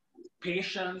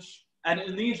 patience, and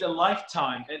it needs a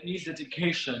lifetime. It needs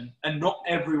dedication, and not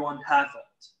everyone has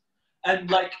it. And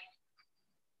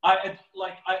I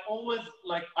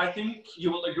think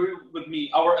you will agree with me.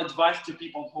 Our advice to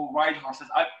people who ride horses.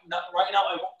 Right now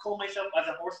I won't call myself as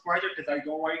a horse rider because I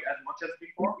don't ride as much as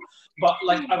before. But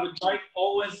like I would like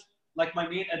always, like my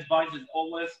main advice is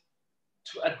always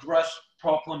to address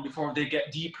problem before they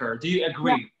get deeper. Do you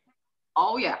agree? Yeah.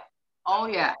 Oh yeah. Oh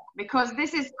yeah. Because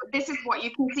this is what you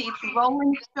can see. It's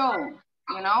rolling stone.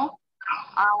 You know,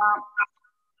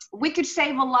 we could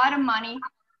save a lot of money.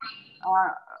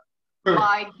 Sure.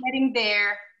 By getting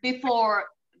there before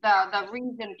the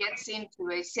reason gets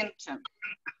into a symptom.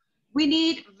 We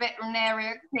need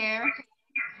veterinary care.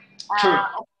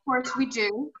 Of course we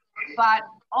do, but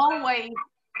always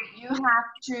you have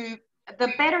to,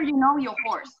 the better you know your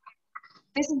horse.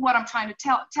 This is what I'm trying to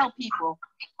tell people.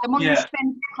 The more you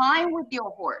spend time with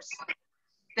your horse,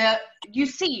 you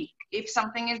see if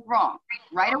something is wrong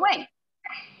right away.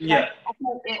 Yeah. Like,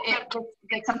 okay,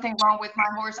 there's something wrong with my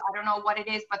horse. I don't know what it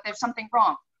is, but there's something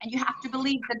wrong. And you have to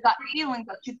believe the gut feeling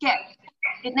that you get.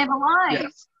 It never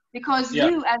lies. Because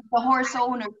you, as the horse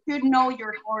owner, should know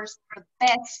your horse the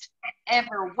best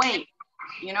ever way,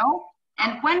 you know?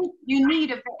 And when you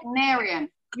need a veterinarian,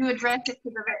 you address it to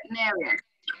the veterinarian.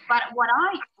 But what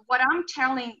I'm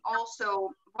telling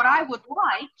also, what I would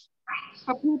like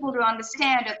for people to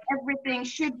understand that everything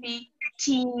should be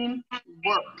team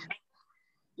work.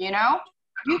 You know,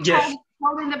 you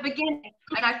told in the beginning,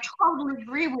 and I totally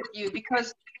agree with you,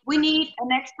 because we need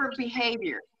an expert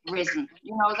behaviorist,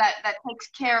 you know, that takes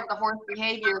care of the horse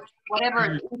behavior,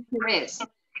 whatever the issue is.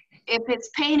 If it's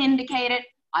pain indicated,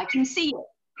 I can see it.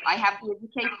 I have the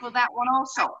education for that one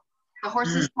also. The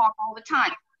horses talk all the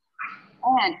time.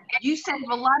 And you save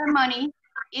a lot of money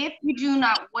if you do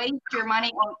not waste your money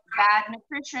on bad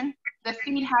nutrition. The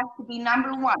feed has to be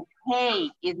number one. Hay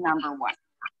is number one.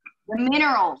 The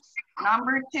minerals,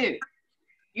 number two.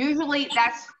 Usually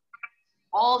that's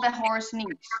all the horse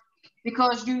needs,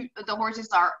 because the horses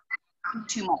are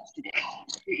too much today.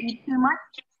 They eat too much.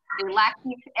 They lack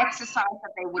the exercise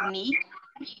that they would need.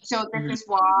 So this is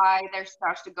why there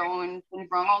starts to go in things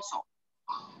wrong also.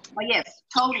 But yes,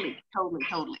 totally.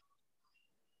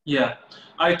 Yeah,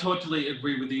 I totally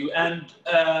agree with you. And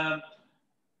as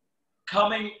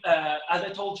I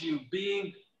told you,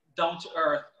 being down to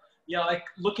earth, like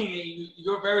looking at you,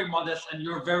 you're very modest and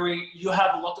you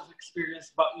have a lot of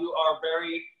experience, but you are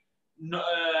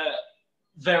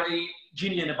very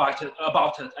genuine about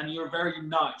it, and you're very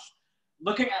nice.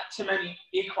 Looking at too many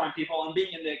equine people and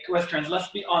being in the equestrians, let's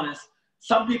be honest,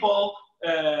 some people,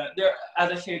 as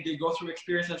I said, they go through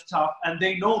experience and stuff, and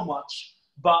they know much,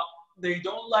 but they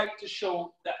don't like to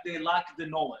show that they lack the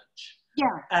knowledge.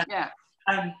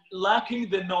 And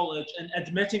lacking the knowledge and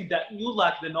admitting that you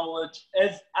lack the knowledge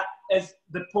is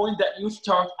the point that you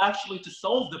start actually to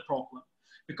solve the problem.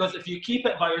 Because if you keep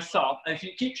it by yourself, and if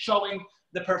you keep showing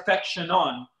the perfection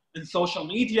in social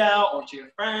media or to your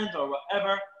friends or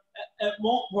whatever, it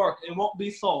won't work. It won't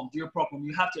be solved, your problem.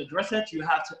 You have to address it. You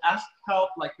have to ask help,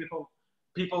 like people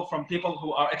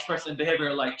who are experts in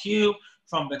behavior like you,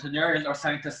 from veterinarians or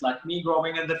scientists like me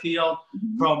growing in the field,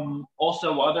 from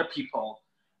also other people.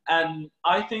 And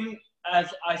I think,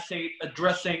 as I say,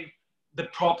 addressing the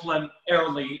problem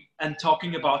early and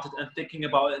talking about it and thinking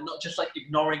about it, not just like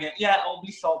ignoring it. Yeah, it'll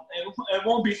be solved. It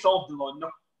won't be solved alone. No,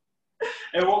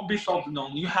 it won't be solved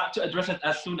alone. You have to address it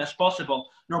as soon as possible,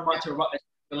 no matter what it's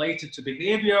related to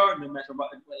behavior, no matter what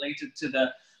it's related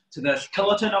to the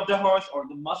skeleton of the horse or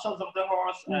the muscles of the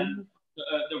horse and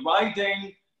the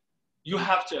riding. You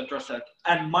have to address it.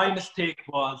 And my mistake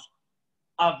was,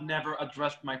 I've never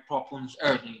addressed my problems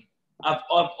early. I've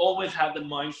always had the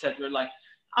mindset where like,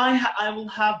 I will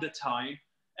have the time,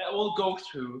 it will go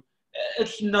through,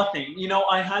 it's nothing. You know,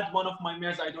 I had one of my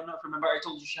mares, I don't know if you remember, I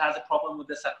told you she has a problem with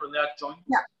the sacroiliac joint.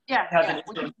 She has an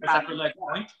issue with the sacroiliac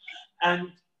joint.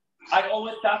 And I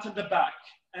always sat in the back,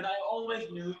 and I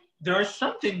always knew there is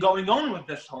something going on with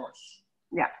this horse.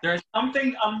 There's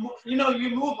something, you know,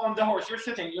 you move on the horse, you're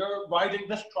sitting, you're riding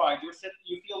the stride, you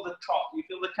feel the trot, you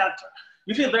feel the canter.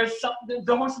 You feel there's something,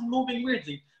 the horse is moving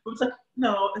weirdly. But it's like,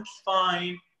 no, it's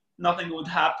fine. Nothing would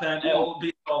happen. It will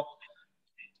be solved.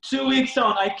 2 weeks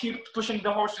on, I keep pushing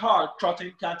the horse hard,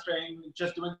 trotting, cantering,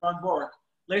 just doing front work.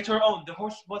 Later on, the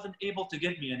horse wasn't able to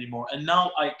get me anymore. And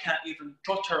now I can't even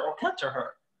trot her or canter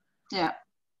her. Yeah.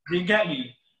 Do you get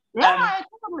me?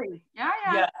 Totally.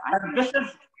 Yeah. And this is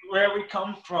where we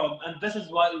come from. And this is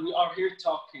why we are here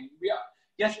talking.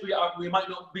 We might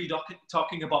not be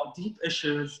talking about deep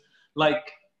issues,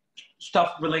 like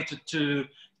stuff related to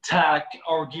tack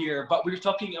or gear, but we're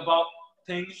talking about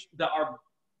things that are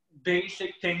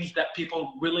basic things that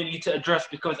people really need to address,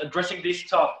 because addressing these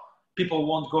stuff, people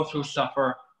won't go through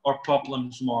suffer or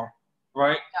problems more.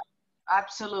 right?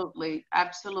 Absolutely,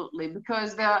 absolutely.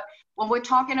 Because when we're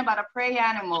talking about a prey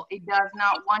animal, it does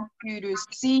not want you to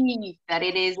see that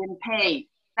it is in pain.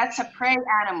 That's a prey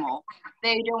animal.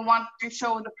 They don't want to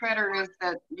show the predators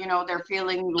that, you know, they're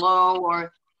feeling low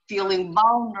or feeling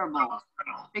vulnerable,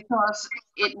 because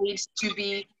it needs to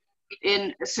be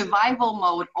in survival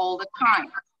mode all the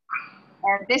time.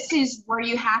 And this is where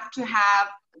you have to have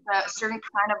the certain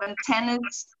kind of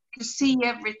antennas to see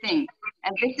everything.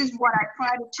 And this is what I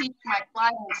try to teach my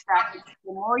clients, that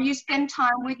the more you spend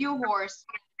time with your horse,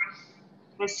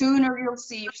 the sooner you'll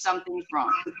see if something's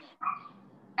wrong.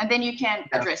 And then you can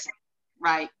address it,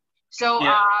 right? So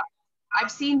I've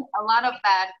seen a lot of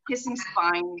bad kissing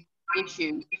spine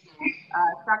issues.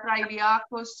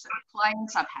 Sacroiliacus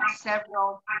clients, I've had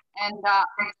several, and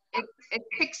it's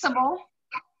fixable,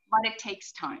 but it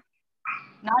takes time.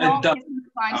 Not all kissing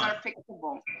spines are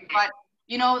fixable, but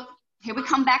you know, here we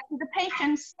come back to the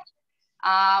patients.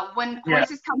 When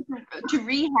horses come to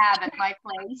rehab at my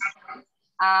place,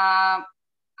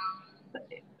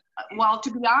 well,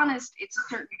 to be honest, it's a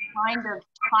certain kind of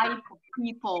type of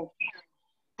people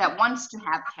that wants to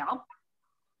have help.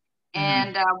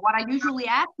 And what I usually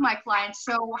ask my clients,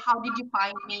 so how did you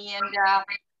find me? And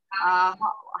how,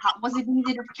 was it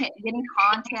easy to get in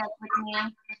contact with me?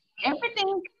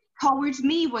 Everything towards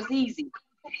me was easy,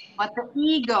 but the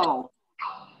ego,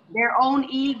 their own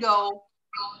ego,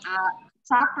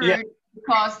 suffered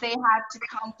because they had to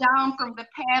come down from the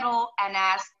pedal and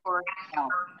ask for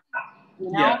help.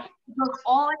 You know, because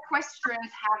all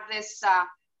equestrians have this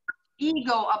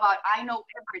ego about I know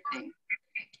everything.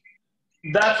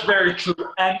 That's very true.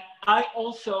 And I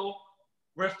also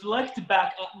reflect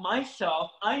back at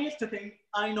myself. I used to think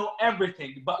I know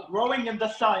everything, but growing in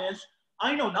the science,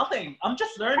 I know nothing. I'm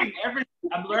just learning everything.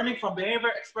 I'm learning from behavior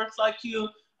experts like you.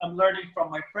 I'm learning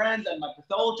from my friends and my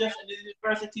pathologists in the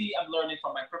university. I'm learning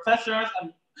from my professors.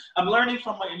 I'm learning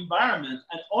from my environment.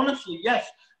 And honestly, yes,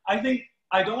 I think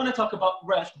I don't want to talk about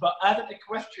rest, but as an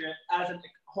equestrian, as a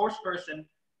horse person,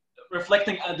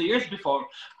 reflecting on the years before,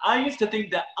 I used to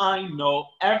think that I know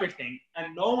everything,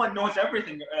 and no one knows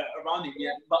everything around me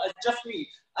yet. But it's just me.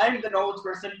 I'm the knowledge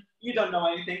person. You don't know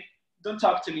anything. Don't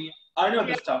talk to me. I know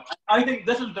this stuff. I think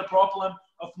this is the problem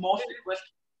of most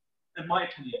equestrians, in my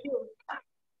opinion.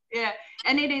 Yeah,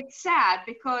 and it is sad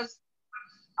because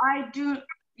I do,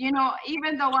 you know,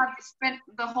 even though I've spent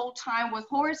the whole time with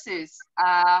horses,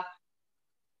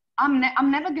 I'm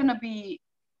never gonna be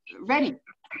ready.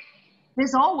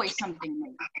 There's always something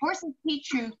new. Horses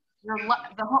teach you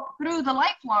through the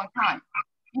lifelong time.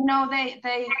 You know,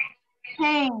 they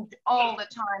change all the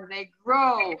time. They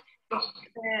grow.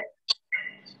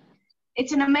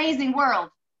 It's an amazing world.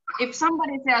 If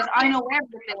somebody says, I know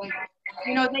everything,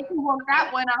 you know, they can walk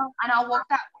that one out and I'll walk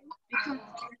that one, because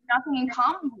there's nothing in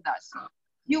common with us.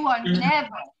 You are never,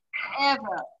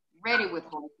 ever ready with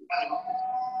horses.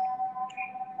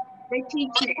 They teach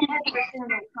you every single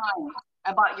time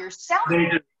about yourself.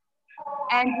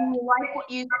 And do you like what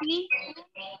you see?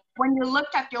 When you look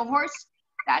at your horse,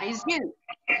 that is you.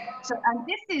 So, and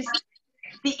this is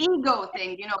the ego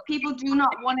thing. You know, people do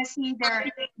not want to see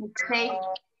their mistakes,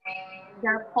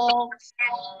 their faults.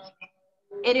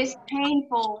 It is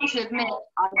painful to admit,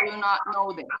 I do not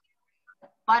know this.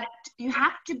 But you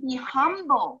have to be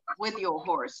humble with your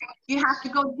horse. You have to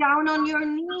go down on your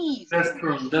knees. That's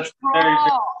true. That's very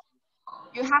true.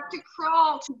 You have to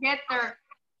crawl to get their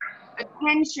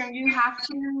attention. You have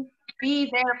to be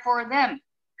there for them.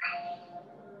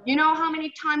 You know how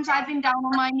many times I've been down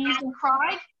on my knees and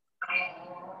cried?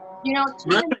 You know,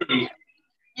 Really?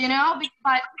 You know,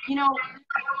 but you know,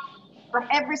 from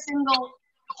every single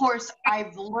horse,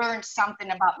 I've learned something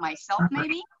about myself,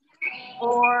 maybe,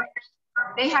 or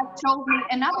they have told me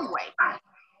another way.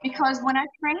 Because when I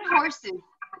train horses,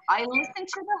 I listen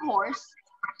to the horse,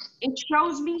 it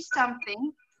shows me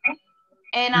something,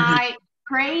 and I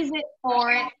praise it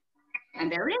for it,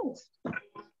 and there it is.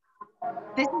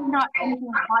 This is not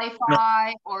anything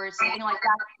hi-fi or something like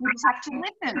that. You just have to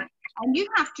listen, and you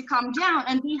have to come down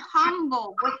and be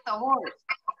humble with the horse.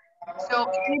 So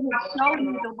it will show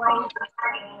you the way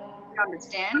he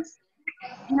understands.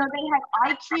 You know, they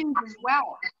have IQs as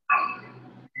well.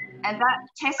 And that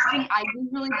testing I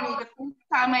usually do the first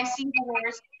time I see the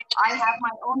horse. I have my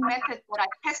own method where I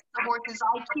test the horse's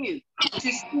IQ to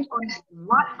see on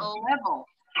what level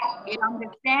it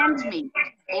understands me,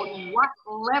 on what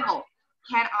level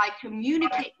can I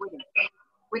communicate with it.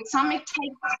 With some, it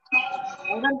takes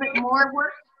a little bit more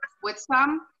work. With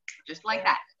some, just like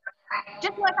that.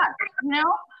 Just like us, you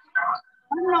know?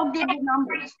 I'm no good with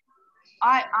numbers.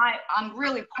 I'm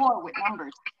really poor with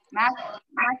numbers.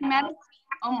 Mathematics,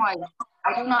 oh my,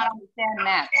 I do not understand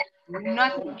math.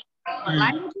 Nothing. But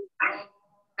language,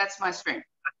 that's my strength.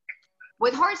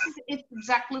 With horses, it's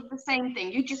exactly the same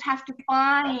thing. You just have to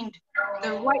find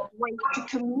the right way to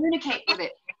communicate with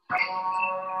it. But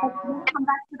we'll come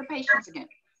back to the patience again.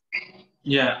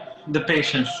 Yeah, the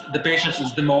patience. The patience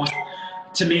is the most,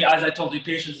 to me, as I told you,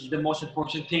 patience is the most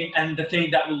important thing, and the thing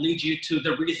that will lead you to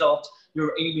the result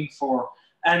you're aiming for.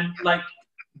 And like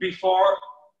before,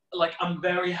 like I'm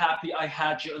very happy I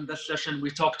had you in this session. We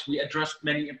talked, we addressed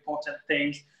many important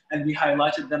things, and we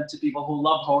highlighted them to people who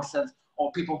love horses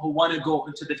or people who want to go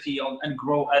into the field and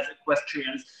grow as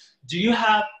equestrians. Do you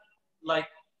have like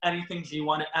any things you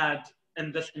want to add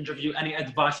in this interview? Any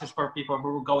advices for people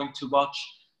who are going to watch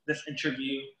this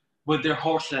interview with their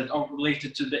horses or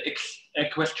related to the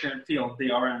equestrian field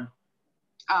they are in?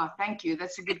 Oh, thank you.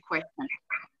 That's a good question.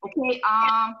 Okay,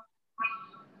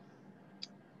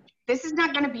 this is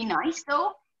not going to be nice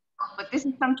though, but this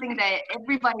is something that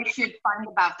everybody should find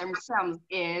about themselves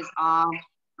is,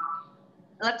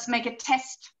 let's make a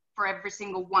test for every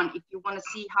single one if you want to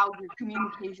see how your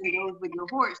communication goes with your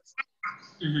horse.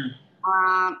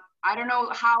 I don't know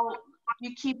how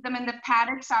you keep them in the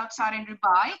paddocks outside in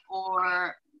Dubai,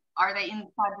 or are they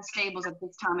inside the stables at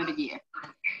this time of the year?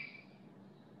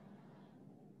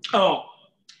 Oh,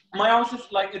 my answer is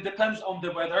like, it depends on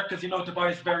the weather, because you know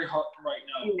Dubai is very hot right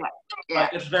now. Yeah.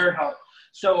 Like it's very hot.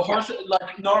 So horses,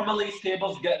 like normally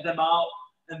stables get them out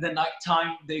in the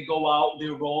nighttime. They go out, they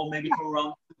roll maybe for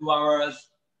around 2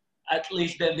 hours, at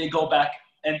least. Then they go back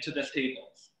into the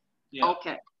stables. Yeah.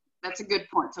 Okay, that's a good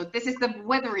point. So this is the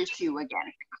weather issue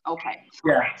again. Okay.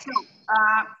 Yeah. So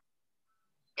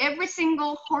every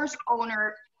single horse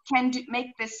owner can make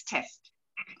this test.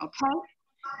 Okay.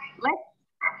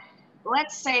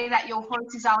 Let's say that your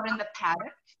horse is out in the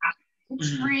paddock.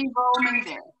 It's free roaming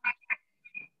there.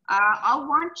 I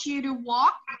want you to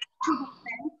walk to the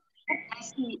fence and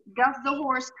see, does the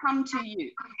horse come to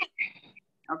you?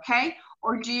 Okay?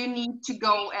 Or do you need to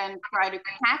go and try to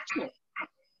catch it?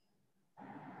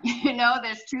 You know,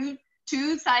 there's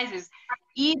two sizes.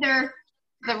 Either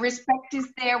the respect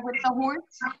is there with the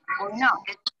horse or not.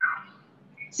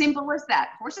 Simple as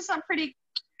that. Horses are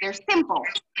they're simple.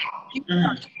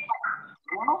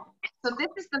 Well, so this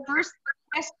is the first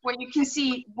test where you can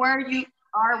see where you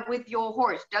are with your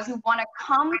horse. Does he want to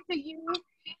come to you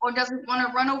or does he want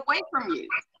to run away from you?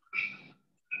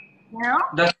 You know?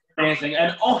 That's amazing.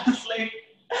 And honestly,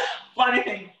 funny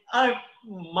thing,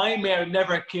 my mare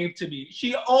never came to me.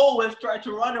 She always tried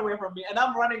to run away from me, and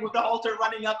I'm running with the halter,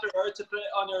 running after her to put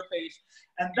it on her face.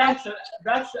 And that's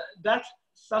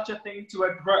such a thing to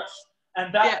address.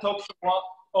 And that talks about,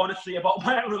 honestly, about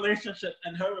my relationship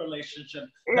and her relationship,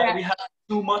 that we have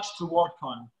too much to work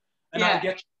on. And I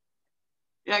get you.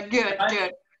 Yeah,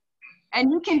 good.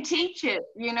 And you can teach it.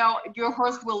 You know, your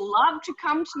horse will love to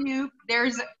come to you.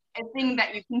 There's a thing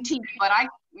that you can teach, but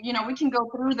we can go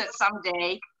through that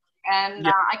someday. And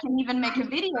I can even make a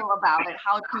video about it,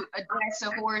 how to address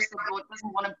a horse that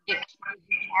doesn't want to get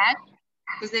catched,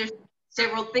 because there's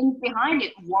several things behind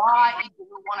it, why it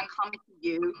doesn't want to come to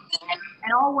you.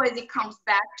 And always it comes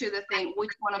back to the thing,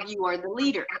 which one of you are the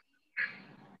leader?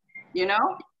 You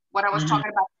know, what I was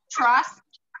talking about, trust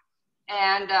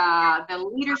and the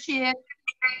leadership,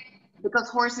 because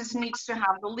horses needs to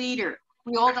have the leader.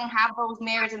 We all don't have those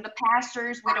mares in the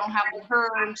pastures. We don't have the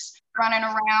herds running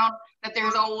around, that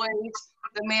there's always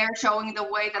the mare showing the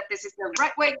way that this is the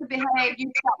right way to behave.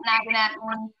 You stop nagging at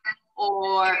me,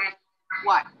 or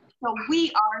what? So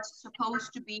we are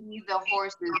supposed to be the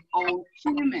horse's own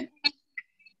human.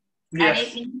 Yes. And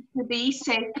it needs to be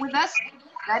safe with us.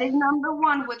 That is number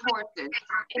one with horses.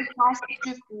 It has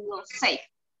to feel safe.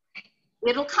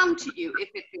 It'll come to you if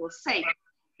it feels safe.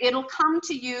 It'll come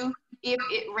to you if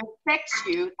it respects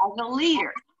you as a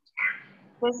leader.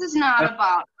 This is not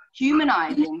about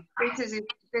humanizing. This is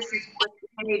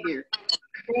behavior.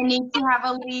 They need to have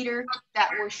a leader that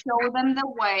will show them the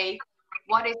way,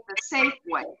 what is the safe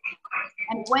way.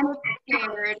 And when it's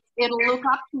scared, it'll look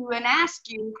up to you and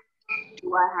ask you,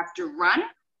 do I have to run?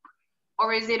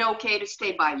 Or is it okay to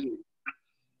stay by you?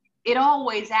 It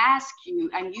always asks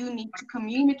you, and you need to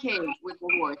communicate with the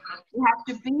horse. You have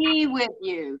to be with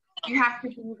you. You have to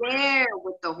be there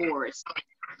with the horse.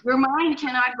 Your mind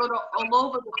cannot go all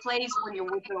over the place when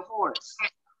you're with the horse.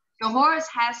 The horse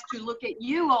has to look at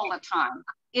you all the time.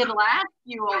 It'll ask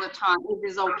you all the time, if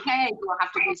it's okay, do I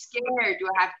have to be scared?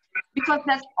 Because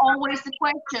that's always the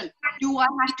question. Do I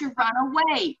have to run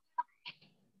away?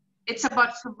 It's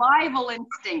about survival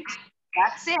instinct.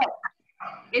 That's it.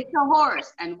 It's a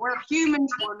horse, and we're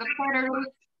humans, we're the predators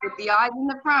with the eyes in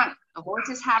the front. The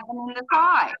horses have them in the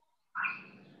thigh.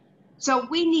 So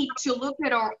we need to look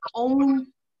at our own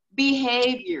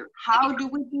behavior. How do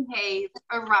we behave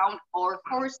around our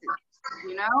horses,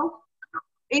 you know?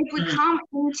 If we come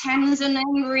intense and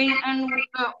angry and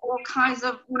with all kinds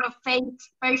of, you know, fake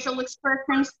facial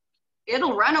expressions,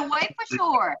 it'll run away for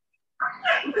sure.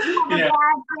 If you have a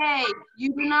bad day,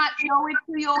 you do not show it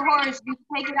to your horse. You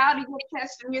take it out of your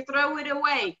chest and you throw it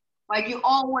away. Like you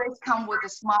always come with a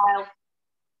smile,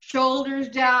 shoulders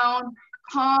down,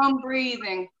 calm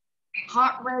breathing,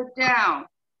 heart rate down,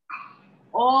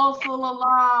 all full of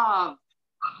love.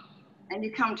 And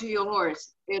you come to your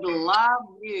horse. It'll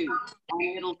love you,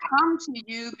 and it'll come to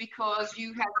you because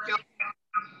you have shown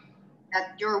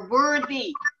that you're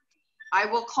worthy. I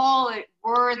will call it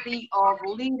worthy of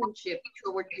leadership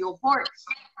toward your horse.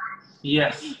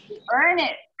 Yes. You need to earn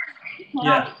it. You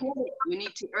cannot get it. You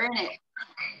need to earn it.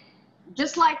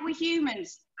 Just like we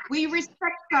humans, we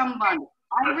respect somebody.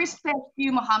 I respect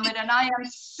you, Mohammed, and I am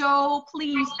so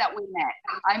pleased that we met.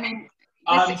 I mean,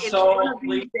 I'm so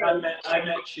pleased I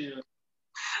met you.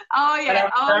 Oh yeah.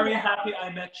 And I'm very happy I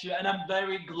met you, and I'm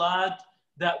very glad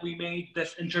that we made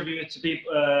this interview to be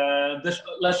this,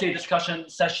 let's say, discussion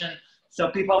session, so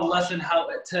people listen how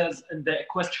it is in the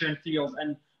equestrian field.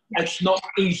 And it's not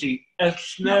easy.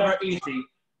 It's never easy.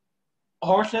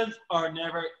 Horses are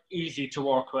never easy to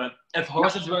work with. If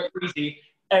horses were easy,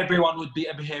 everyone would be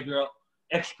a behavioral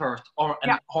expert or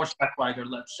a horseback rider,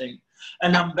 let's say.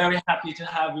 And I'm very happy to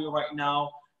have you right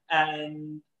now.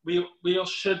 And we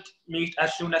should meet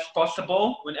as soon as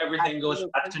possible when everything goes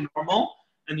back to normal.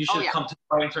 And you should come to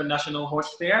our International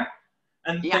Horse Fair.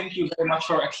 And thank you very much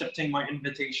for accepting my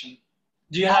invitation.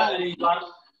 Do you have any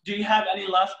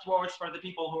last words for the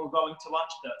people who are going to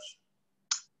watch this?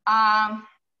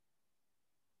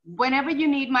 Whenever you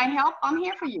need my help, I'm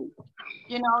here for you.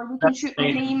 You know, you can shoot me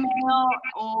an email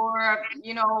or,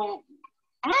 you know,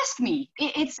 ask me.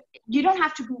 You don't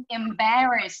have to be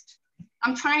embarrassed.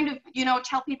 I'm trying to, you know,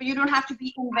 tell people you don't have to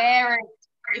be embarrassed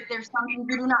if there's something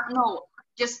you do not know.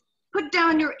 Just put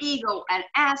down your ego and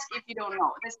ask if you don't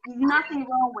know. There's nothing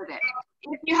wrong with it.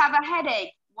 If you have a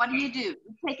headache, what do? You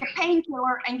take a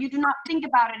painkiller and you do not think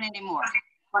about it anymore.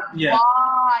 But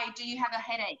why do you have a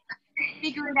headache?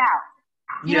 Figure it out.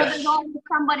 You know, there's always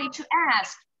somebody to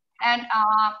ask. And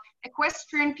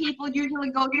equestrian people usually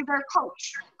go to their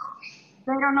coach.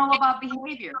 They don't know about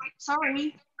behavior.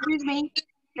 Sorry, excuse me.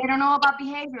 They don't know about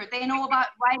behavior. They know about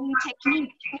riding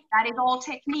technique. That is all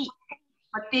technique.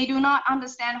 But they do not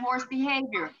understand horse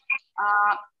behavior.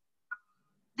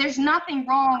 There's nothing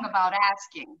wrong about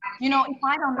asking. You know, if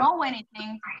I don't know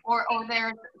anything or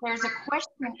there's a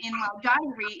question in my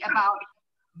diary about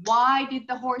why did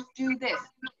the horse do this,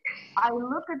 I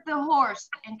look at the horse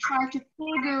and try to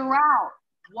figure out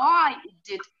why it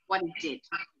did what it did.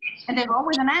 And there's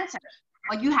always an answer.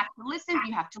 But you have to listen,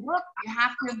 you have to look, you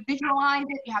have to visualize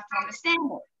it, you have to understand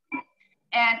it.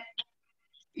 And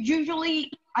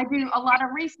usually I do a lot of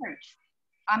research.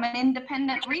 I'm an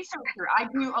independent researcher. I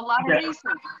do a lot of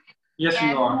research. Yes,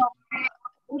 and, you are. You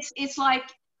know, it's like,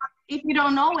 if you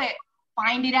don't know it,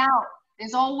 find it out.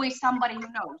 There's always somebody who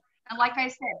knows. And like I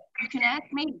said, you can ask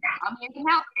me. I'm here to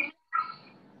help.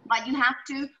 But you have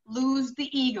to lose the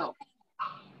ego.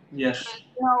 Yes.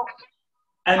 You know,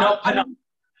 and open up.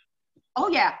 Oh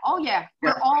yeah.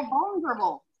 We're all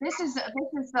vulnerable. This is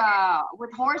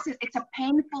with horses. It's a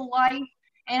painful life,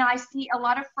 and I see a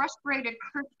lot of frustrated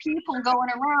people going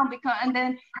around and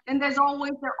then there's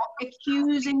always they're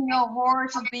accusing your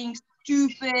horse of being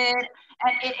stupid,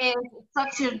 and it is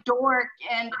such a dork.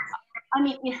 And I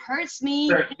mean, it hurts me.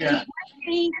 Sure, it hurts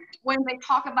me when they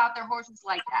talk about their horses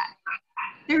like that.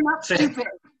 They're not stupid.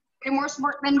 They're more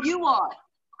smart than you are,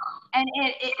 and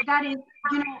that is,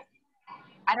 you know.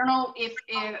 I don't know if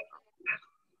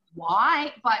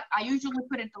why, but I usually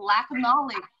put it the lack of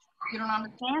knowledge. You don't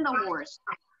understand the horse.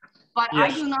 But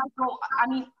I do not go, I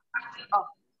mean,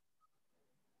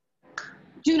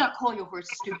 do not call your horse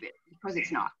stupid, because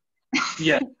it's not.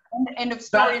 Yes. End of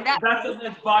story. That's an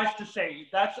advice to say.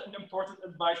 That's an important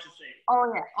advice to say.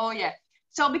 Oh yeah.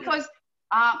 So because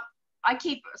I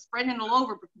keep spreading it all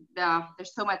over,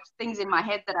 there's so much things in my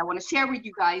head that I want to share with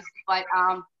you guys, but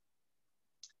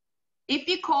if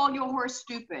you call your horse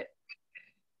stupid,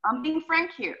 I'm being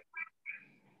frank here,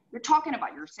 you're talking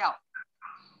about yourself.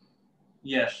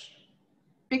 Yes.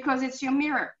 Because it's your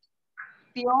mirror.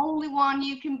 The only one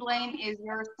you can blame is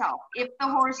yourself. If the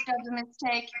horse does a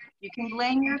mistake, you can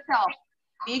blame yourself.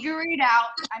 Figure it out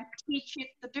and teach it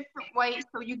the different ways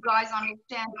so you guys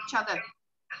understand each other.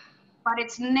 But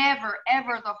it's never,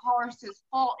 ever the horse's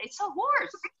fault. It's a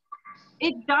horse.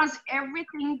 It does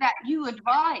everything that you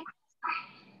advise.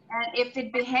 And if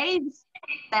it behaves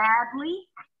badly,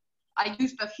 I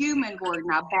used the human word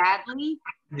now badly.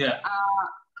 Yeah.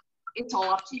 It's all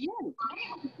up to you,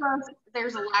 because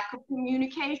there's a lack of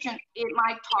communication. It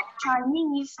might talk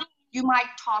Chinese, you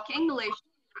might talk English,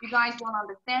 you guys don't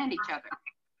understand each other.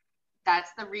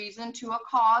 That's the reason to a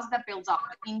cause that builds up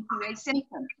into a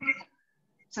symptom.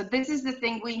 So this is the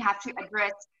thing we have to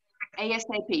address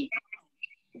ASAP.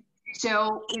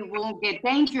 So it won't get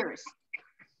dangerous,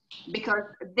 because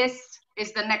this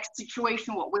is the next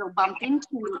situation. What we'll bump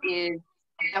into is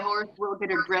the horse will get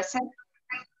aggressive.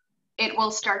 It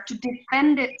will start to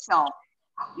defend itself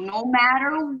no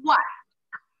matter what.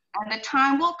 And the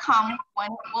time will come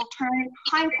when it will turn its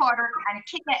hind quarter and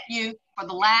kick at you for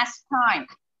the last time.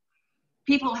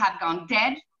 People have gone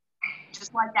dead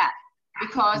just like that,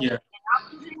 because they're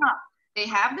not giving up. They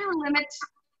have their limits.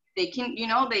 They can, you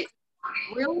know, they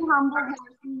really humble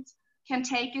horses can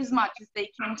take as much as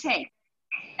they can take.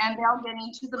 And they'll get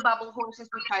into the bubble horses,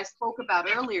 which I spoke about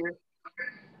earlier.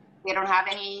 They don't have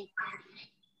any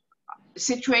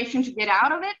situation to get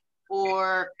out of it,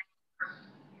 or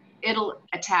it'll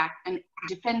attack and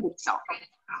defend itself.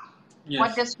 Yes.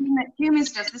 What does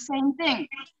humans does the same thing,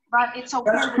 but it's okay.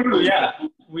 That's true, yeah.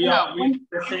 We do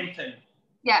the same thing.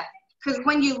 Yeah, because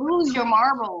when you lose your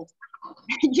marbles,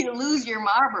 you lose your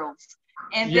marbles.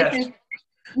 And this is,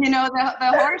 you know,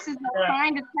 the horses are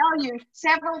trying to tell you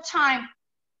several times,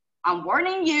 I'm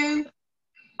warning you,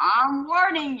 I'm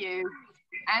warning you.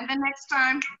 And the next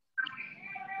time,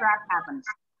 crap happens.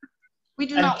 We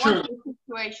do not want those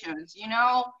situations, you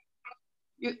know.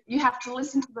 You have to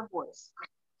listen to the voice.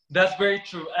 That's very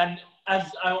true. And as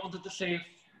I wanted to say,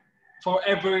 for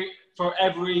every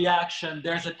reaction,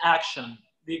 there's an action.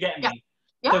 Do you get me?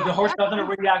 Yeah. So the horse doesn't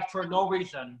react for no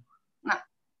reason. No.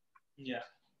 Yeah.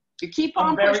 You keep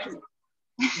on pushing.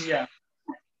 Yeah.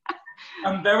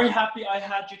 I'm very happy I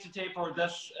had you today for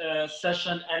this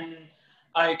session, and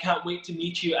I can't wait to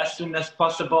meet you as soon as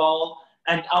possible.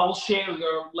 And I will share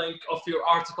your link of your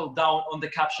article down on the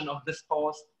caption of this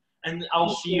post, and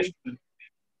I'll see you soon.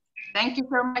 Thank you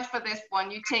very much for this one.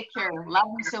 You take care. Love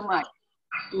you so much.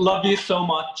 Love you so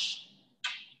much.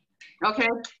 Okay.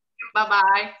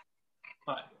 Bye-bye.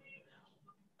 Bye.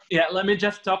 Yeah, let me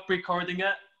just stop recording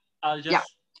it. I'll just...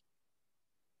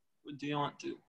 Do you want to?